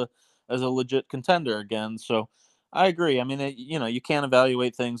as a legit contender again. So I agree. I mean, you can't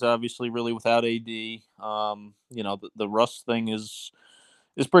evaluate things obviously really without AD. The Russ thing is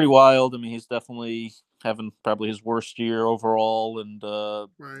pretty wild. I mean, he's definitely having probably his worst year overall, and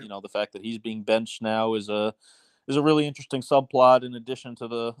Right. the fact that he's being benched now is a really interesting subplot in addition to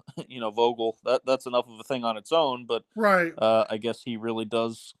the Vogel. That's enough of a thing on its own, but Right. I guess he really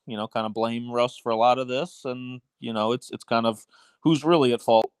does, kind of blame Russ for a lot of this, and it's kind of who's really at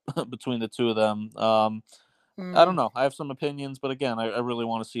fault between the two of them. I don't Mm, know. I have some opinions, but again, I really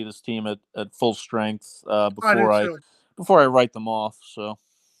want to see this team at full strength I do too. before I write them off. So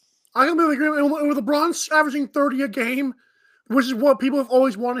I completely agree. And with LeBron's averaging 30 a game, which is what people have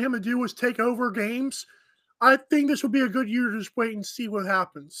always wanted him to do, is take over games. I think this would be a good year to just wait and see what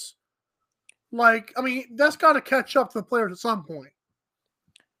happens. Like, I mean, that's got to catch up to the players at some point.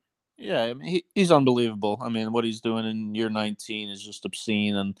 yeah, I mean, he's unbelievable. I mean, what he's doing in year 19 is just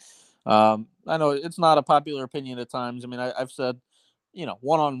obscene, and I know it's not a popular opinion at times. I mean, I've said,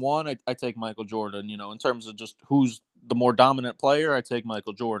 one on one, I take Michael Jordan. In terms of just who's the more dominant player, I take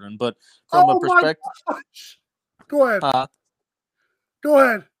Michael Jordan. But from a Oh my perspective, gosh. Go ahead. uh, Go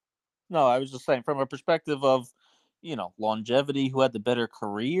ahead. no, I was just saying from a perspective of, longevity, who had the better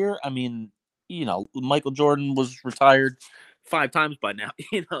career. I mean, Michael Jordan was retired 5 times by now.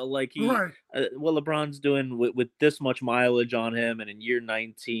 Like Right. what LeBron's doing with this much mileage on him, and in year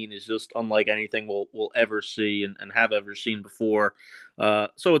 19 is just unlike anything we'll ever see and have ever seen before.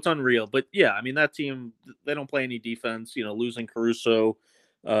 So it's unreal. But yeah, I mean that team, they don't play any defense. Losing Caruso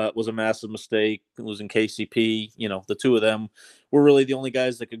was a massive mistake. Losing KCP, the two of them were really the only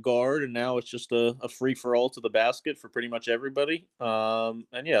guys that could guard, and now it's just a free for all to the basket for pretty much everybody. And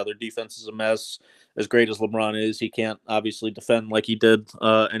yeah, their defense is a mess. As great as LeBron is, he can't obviously defend like he did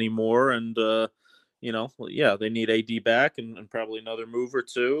anymore. And yeah, they need AD back and probably another move or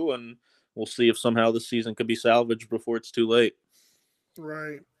two, and we'll see if somehow the season could be salvaged before it's too late.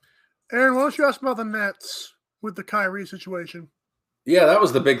 Right. Aaron, why don't you ask about the Nets with the Kyrie situation? Yeah, that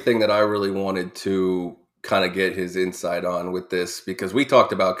was the big thing that I really wanted to kind of get his insight on with this, because we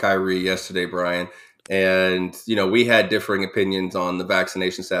talked about Kyrie yesterday, Bryan, and we had differing opinions on the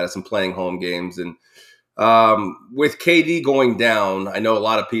vaccination status and playing home games. And with KD going down, I know a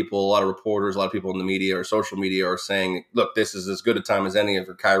lot of people, a lot of reporters, a lot of people in the media or social media are saying, look, this is as good a time as any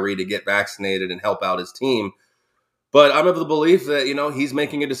for Kyrie to get vaccinated and help out his team. But I'm of the belief that, he's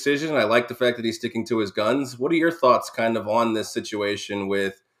making a decision. I like the fact that he's sticking to his guns. What are your thoughts kind of on this situation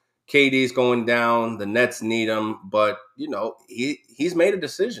with KD's going down. The Nets need him, but he's made a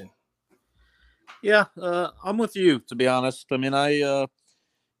decision. Yeah, I'm with you, to be honest. I mean, I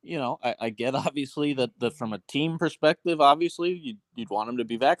get obviously that from a team perspective, obviously you'd want him to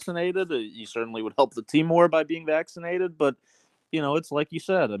be vaccinated. You certainly would help the team more by being vaccinated, but it's like you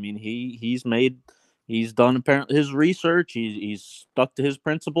said. I mean, he's done apparently his research. He's stuck to his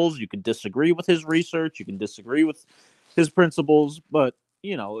principles. You can disagree with his research. You can disagree with his principles, but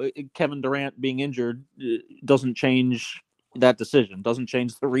Kevin Durant being injured doesn't change that decision. Doesn't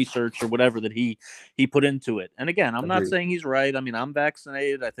change the research or whatever that he put into it. And again, I'm not saying he's right. I mean, I'm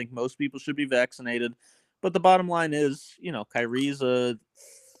vaccinated. I think most people should be vaccinated. But the bottom line is, Kyrie's a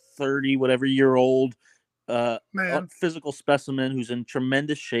 30 whatever year old physical specimen who's in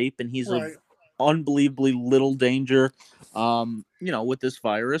tremendous shape, and he's of unbelievably little danger with this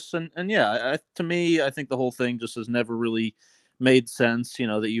virus. And yeah, to me, I think the whole thing just has never really made sense,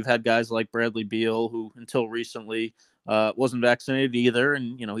 that you've had guys like Bradley Beal, who until recently wasn't vaccinated either,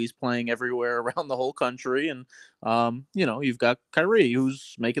 and he's playing everywhere around the whole country. And you've got Kyrie,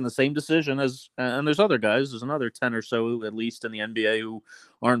 who's making the same decision and there's other guys. There's another 10 or so at least in the NBA who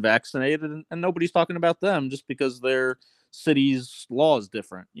aren't vaccinated, and nobody's talking about them just because their city's law is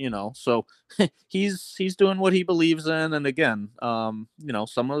different. So he's doing what he believes in. And again, some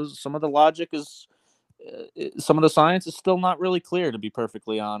of the logic is. Some of the science is still not really clear, to be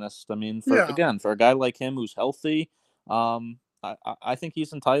perfectly honest. I mean, for a guy like him who's healthy, I think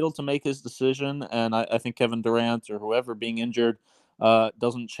he's entitled to make his decision, and I think Kevin Durant or whoever being injured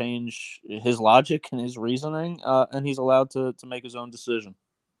doesn't change his logic and his reasoning, and he's allowed to make his own decision.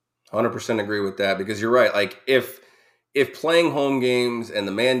 100% agree with that, because you're right. Like if playing home games and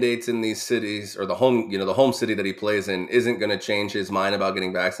the mandates in these cities, or the home city that he plays in, isn't going to change his mind about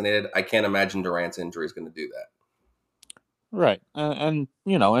getting vaccinated, I can't imagine Durant's injury is going to do that. Right. And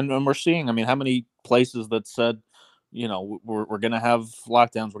we're seeing, I mean, how many places that said, we're going to have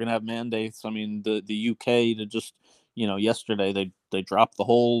lockdowns, we're going to have mandates. I mean, the UK to just, yesterday they dropped the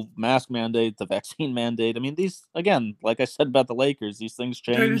whole mask mandate, the vaccine mandate. I mean, these, again, like I said about the Lakers, these things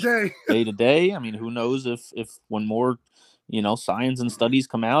change day to day. I mean, who knows if when more, science and studies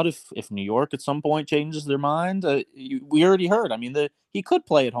come out, if New York at some point changes their mind. We already heard. I mean, he could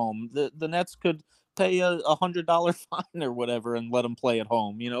play at home. The Nets could pay a $100 fine or whatever and let him play at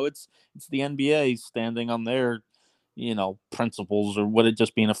home. It's the NBA standing on their principles, or would it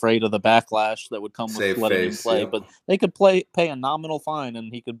just being afraid of the backlash that would come with letting him play? Yeah. But they could pay a nominal fine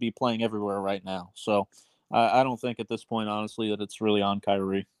and he could be playing everywhere right now. So I don't think at this point, honestly, that it's really on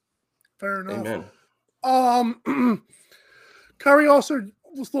Kyrie. Fair enough. Amen. Kyrie also,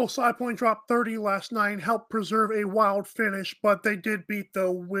 this little side point, dropped 30 last night, helped preserve a wild finish, but they did beat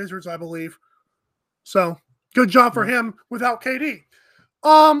the Wizards, I believe. So good job for him without KD.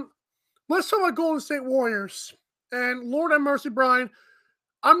 Let's talk about Golden State Warriors. And Lord have mercy, Bryan.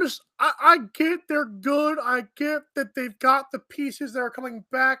 I get they're good. I get that they've got the pieces that are coming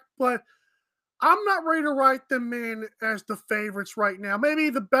back, but I'm not ready to write them in as the favorites right now.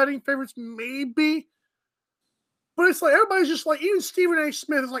 Maybe the betting favorites, maybe. But it's like everybody's just like, even Stephen A.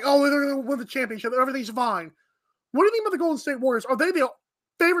 Smith is like, oh, they're going to win the championship. Everything's fine. What do you think about the Golden State Warriors? Are they the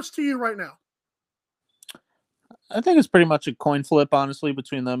favorites to you right now? I think it's pretty much a coin flip, honestly,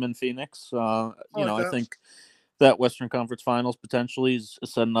 between them and Phoenix. I think that Western Conference Finals potentially is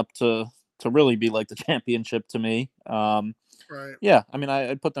setting up to really be like the championship to me. Right. Yeah, I mean,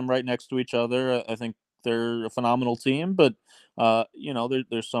 I'd put them right next to each other. I think they're a phenomenal team, but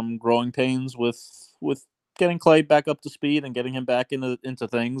there's some growing pains with getting Clay back up to speed and getting him back into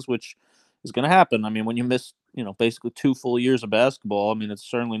things, which is going to happen. I mean, when you miss basically 2 full years of basketball, I mean, it's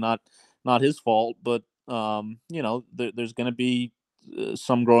certainly not his fault, but there's going to be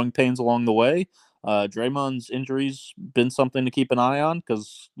some growing pains along the way. Draymond's injury's been something to keep an eye on,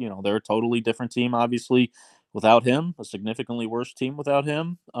 because they're a totally different team, obviously, without him, a significantly worse team without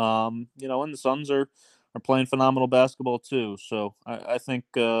him. And the Suns are playing phenomenal basketball too. So I think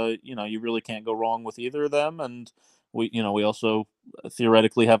you really can't go wrong with either of them. And we also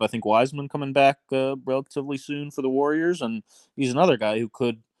theoretically have, I think, Wiseman coming back relatively soon for the Warriors, and he's another guy who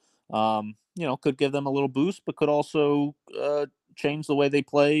could could give them a little boost, but could also change the way they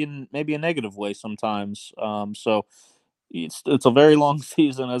play in maybe a negative way sometimes. So it's a very long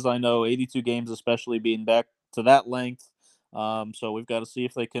season, as I know, 82 games, especially being back to that length. So we've got to see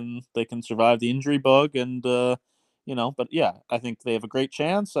if they can survive the injury bug, and but yeah, I think they have a great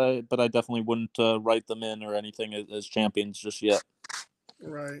chance. But I definitely wouldn't write them in or anything as champions just yet.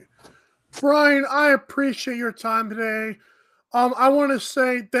 Right. Bryan, I appreciate your time today. I want to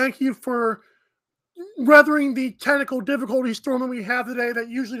say thank you for weathering the technical difficulty storm that we have today that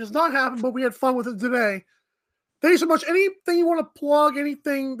usually does not happen, but we had fun with it today. Thank you so much. Anything you want to plug,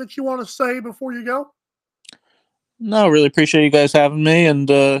 anything that you want to say before you go? No, really appreciate you guys having me,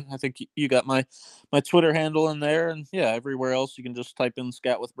 and I think you got my Twitter handle in there, and yeah, everywhere else you can just type in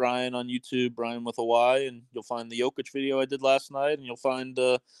Scat with Bryan on YouTube, Bryan with a Y, and you'll find the Jokic video I did last night, and you'll find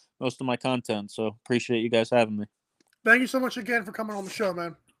most of my content. So appreciate you guys having me. Thank you so much again for coming on the show,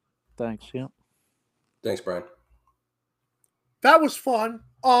 man. Thanks. Yeah. Thanks, Bryan. That was fun.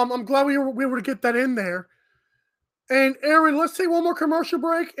 I'm glad we were able to get that in there. And Aaron, let's take one more commercial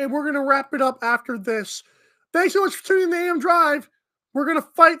break, and we're going to wrap it up after this. Thanks so much for tuning in to the AM Drive. We're going to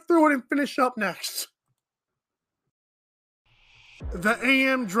fight through it and finish up next. The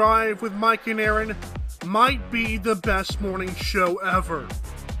AM Drive with Mike and Aaron might be the best morning show ever.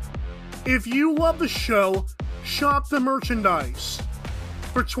 If you love the show, shop the merchandise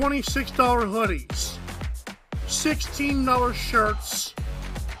for $26 hoodies, $16 shirts,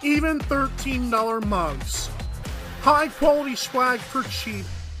 even $13 mugs. High quality swag for cheap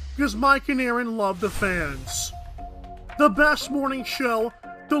because Mike and Aaron love the fans. The best morning show,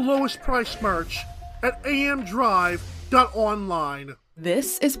 the lowest price merch at amdrive.online.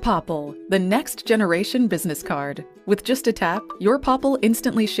 This is Popple, the next generation business card. With just a tap, your Popple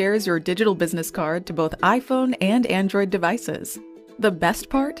instantly shares your digital business card to both iPhone and Android devices. The best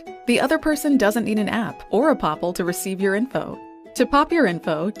part? The other person doesn't need an app or a Popple to receive your info. To pop your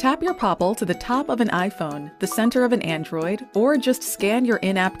info, tap your Popple to the top of an iPhone, the center of an Android, or just scan your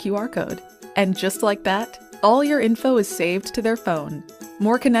in-app QR code. And just like that, all your info is saved to their phone.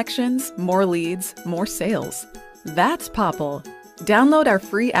 More connections, more leads, more sales. That's Popple. Download our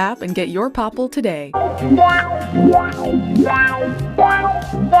free app and get your Popple today.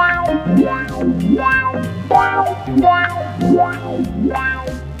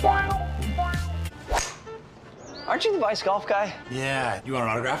 Aren't you the Vice Golf guy? Yeah, you want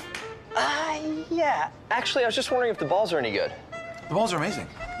an autograph? Yeah. Actually, I was just wondering if the balls are any good. The balls are amazing.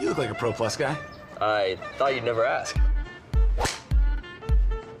 You look like a Pro Plus guy. I thought you'd never ask.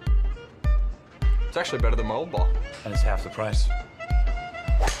 It's actually better than my old ball. And it's half the price.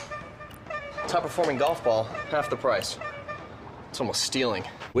 Top performing golf ball, half the price. It's almost stealing.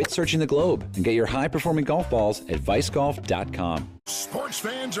 Quit searching the globe and get your high-performing golf balls at vicegolf.com. Sports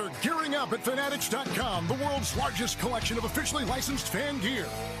fans are gearing up at Fanatics.com, the world's largest collection of officially licensed fan gear.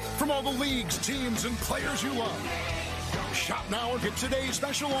 From all the leagues, teams, and players you love. Shop now and get today's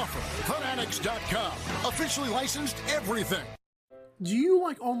special offer. Fanatics.com, officially licensed everything. Do you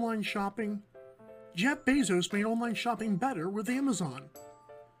like online shopping? Jeff Bezos made online shopping better with Amazon.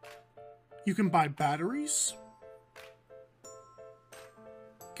 You can buy batteries,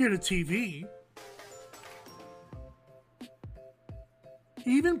 get a TV,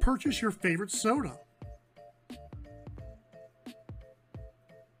 even purchase your favorite soda.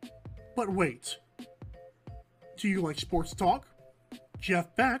 But wait, do you like sports talk?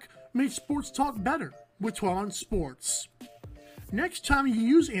 Jeff Beck made sports talk better with 12 on Sports. Next time you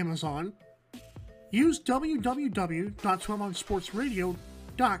use Amazon, use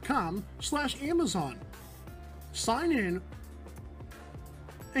www.12onsportsradio.com/Amazon. Sign in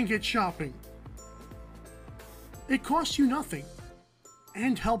and get shopping. It costs you nothing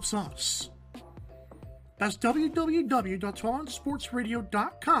and helps us. That's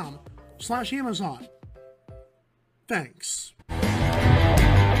www.12onsportsradio.com/Amazon. Thanks.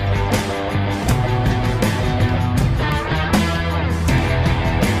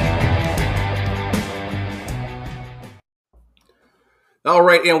 All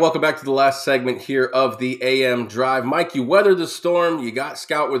right, and welcome back to the last segment here of the AM Drive. Mike, you weathered the storm. You got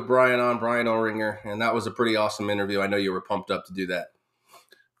Scout with Bryan on, Bryan Oringer, and that was a pretty awesome interview. I know you were pumped up to do that.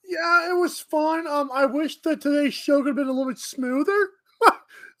 Yeah, it was fun. I wish that today's show could have been a little bit smoother.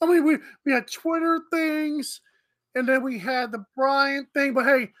 I mean, we had Twitter things, and then we had the Bryan thing. But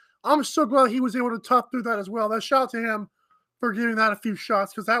hey, I'm so glad he was able to tough through that as well. That shout out to him for giving that a few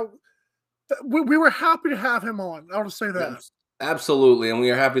shots because we were happy to have him on. I'll just say that. Yes. Absolutely, and we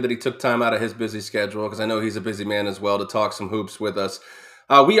are happy that he took time out of his busy schedule because I know he's a busy man as well to talk some hoops with us.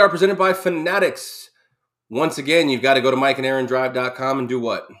 We are presented by Fanatics. Once again, you've got to go to mikeandaaarondrive.com and do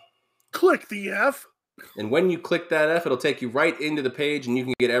what? Click the F. And when you click that F, it'll take you right into the page, and you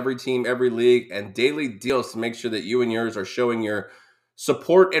can get every team, every league, and daily deals to make sure that you and yours are showing your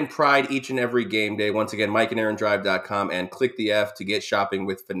support and pride each and every game day. Once again, mikeandaaarondrive.com and click the F to get shopping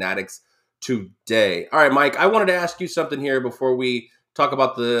with Fanatics today. All right, Mike, I wanted to ask you something here before we talk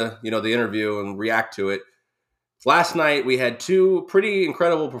about the interview and react to it. Last night we had two pretty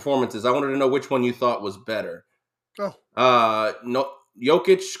incredible performances. I wanted to know which one you thought was better. Oh.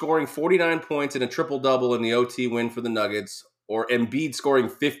 Jokic scoring 49 points and a triple-double in the OT win for the Nuggets, or Embiid scoring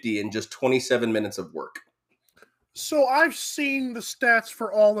 50 in just 27 minutes of work? So I've seen the stats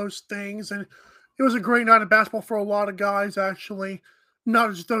for all those things, and it was a great night of basketball for a lot of guys, actually.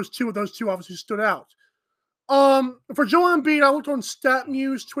 Not just those two. Those two obviously stood out. For Joel Embiid, I looked on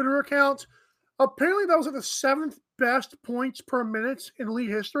StatMuse Twitter account. Apparently, that was like the 7th best points per minute in league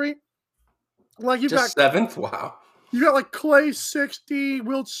history. Like Just 7th? Wow. You got like Clay 60,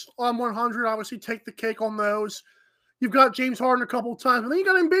 Wilt's on 100. Obviously, take the cake on those. You've got James Harden a couple of times, and then you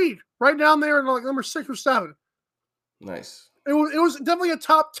got Embiid right down there in like number 6 or 7. Nice. It was definitely a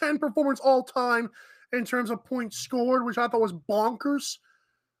top 10 performance all time in terms of points scored, which I thought was bonkers.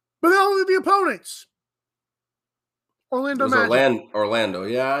 But then only the opponents. Orlando Magic. Orlando.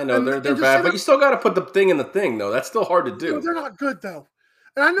 Yeah, I know they're bad, but you still got to put the thing in the thing, though. That's still hard to do. They're not good, though.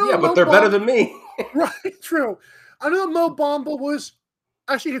 And I know. Yeah, but they're better than me. Right, true. I know that Mo Bamba was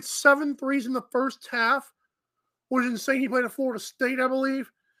actually hit 7 threes in the first half, which is insane. He played at Florida State, I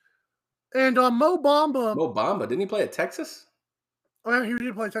believe. And Mo Bamba, didn't he play at Texas? Oh, yeah, he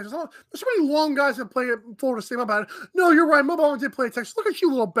did play at Texas. Oh, there's so many long guys that play at Florida State. My bad. No, you're right. Mo Bamba did play at Texas. Look at you,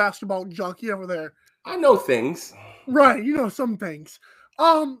 little basketball junkie over there. I know things. Right, you know some things.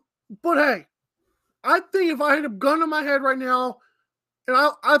 But hey, I think if I had a gun to my head right now, and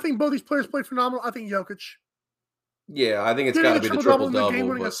I think both these players played phenomenal. I think Jokic. Yeah, I think it's got to be the triple-double. The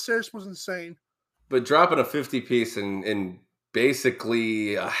game-winning assist was insane. But dropping a 50-piece in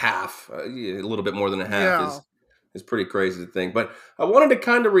basically a half, a little bit more than a half, is pretty crazy to think. But I wanted to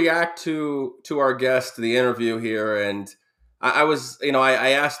kind of react to our guest, the interview here, and I was,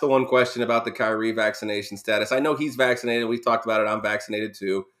 I asked the one question about the Kyrie vaccination status. I know he's vaccinated. We've talked about it. I'm vaccinated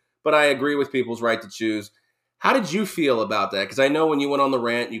too. But I agree with people's right to choose. How did you feel about that? Because I know when you went on the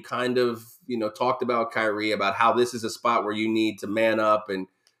rant, you kind of, talked about Kyrie, about how this is a spot where you need to man up and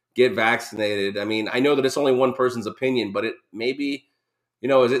get vaccinated. I mean, I know that it's only one person's opinion, but it maybe,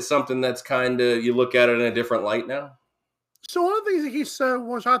 is it something that's kind of, you look at it in a different light now? So one of the things that he said,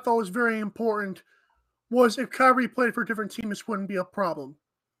 was I thought was very important, was if Kyrie played for a different team, this wouldn't be a problem.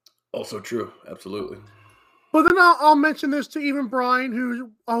 Also true. Absolutely. But then I'll mention this to even Bryan,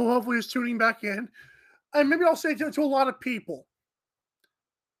 who hopefully is tuning back in. And maybe I'll say to a lot of people.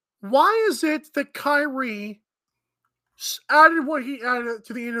 Why is it that Kyrie added what he added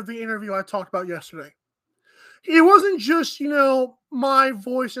to the end of the interview I talked about yesterday? It wasn't just, my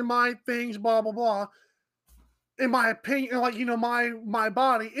voice and my things, blah, blah, blah. In my opinion, like, my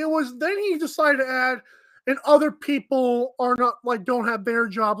body. It was then he decided to add, and other people are not, like, don't have their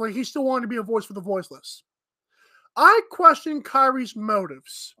job. Like, he still wanted to be a voice for the voiceless. I question Kyrie's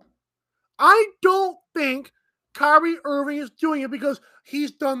motives. I don't think Kyrie Irving is doing it because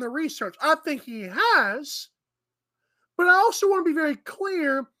he's done the research. I think he has. But I also want to be very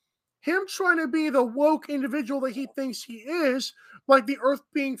clear, him trying to be the woke individual that he thinks he is, like the earth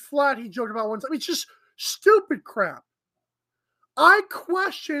being flat he joked about one time. It's just stupid crap. I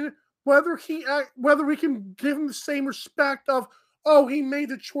question whether we can give him the same respect of, oh, he made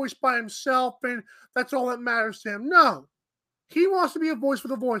the choice by himself and that's all that matters to him. No. He wants to be a voice for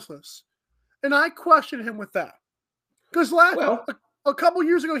the voiceless. And I question him with that. Because a couple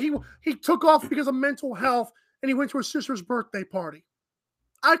years ago, he took off because of mental health and he went to his sister's birthday party.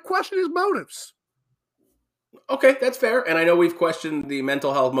 I question his motives. Okay, that's fair. And I know we've questioned the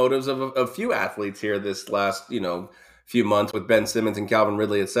mental health motives of a few athletes here this last, few months with Ben Simmons and Calvin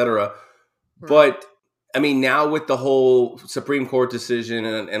Ridley, et cetera. Right. But, I mean, now with the whole Supreme Court decision,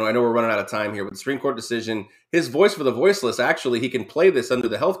 and I know we're running out of time here, but the Supreme Court decision, his voice for the voiceless, actually, he can play this under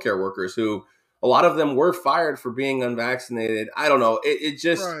the healthcare workers who, a lot of them were fired for being unvaccinated. I don't know. It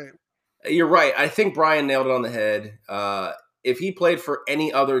just, right. You're right. I think Bryan nailed it on the head. If he played for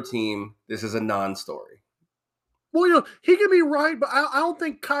any other team, this is a non-story. Well, he can be right, but I don't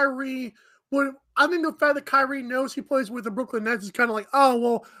think Kyrie would. I think the fact that Kyrie knows he plays with the Brooklyn Nets is kind of like, oh,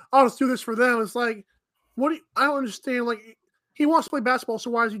 well, I'll just do this for them. It's like, I don't understand. Like, he wants to play basketball,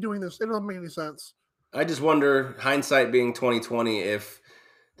 so why is he doing this? It doesn't make any sense. I just wonder, hindsight being 2020, if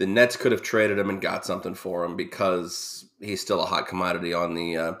the Nets could have traded him and got something for him because he's still a hot commodity on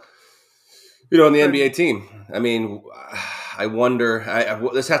the, on the NBA team. I mean, I wonder.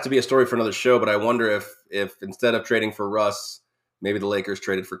 This has to be a story for another show, but I wonder if instead of trading for Russ, maybe the Lakers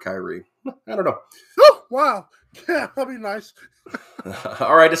traded for Kyrie. I don't know. Oh, wow. Yeah, that'd be nice.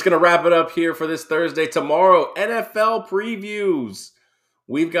 All right, just going to wrap it up here for this Thursday. Tomorrow, NFL previews.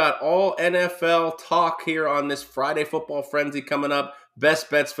 We've got all NFL talk here on this Friday Football Frenzy coming up. Best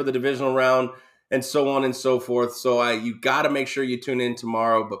bets for the divisional round and so on and so forth. So you got to make sure you tune in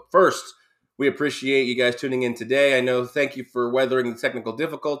tomorrow. But first, We appreciate you guys tuning in today. I know, thank you for weathering the technical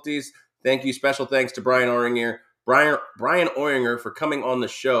difficulties. Thank you. Special thanks to Bryan Oringer. Bryan Oringer for coming on the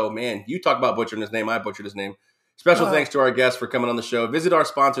show. Man, you talk about butchering his name. I butchered his name. Special thanks to our guests for coming on the show. Visit our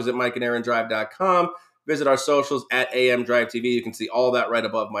sponsors at MikeandAaronDrive.com. Visit our socials at AM Drive TV. You can see all that right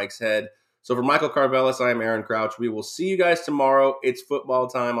above Mike's head. So for Michael Carvelis, I am Aaron Crouch. We will see you guys tomorrow. It's football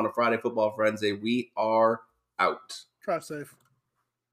time on a Friday Football Frenzy. We are out. Try safe.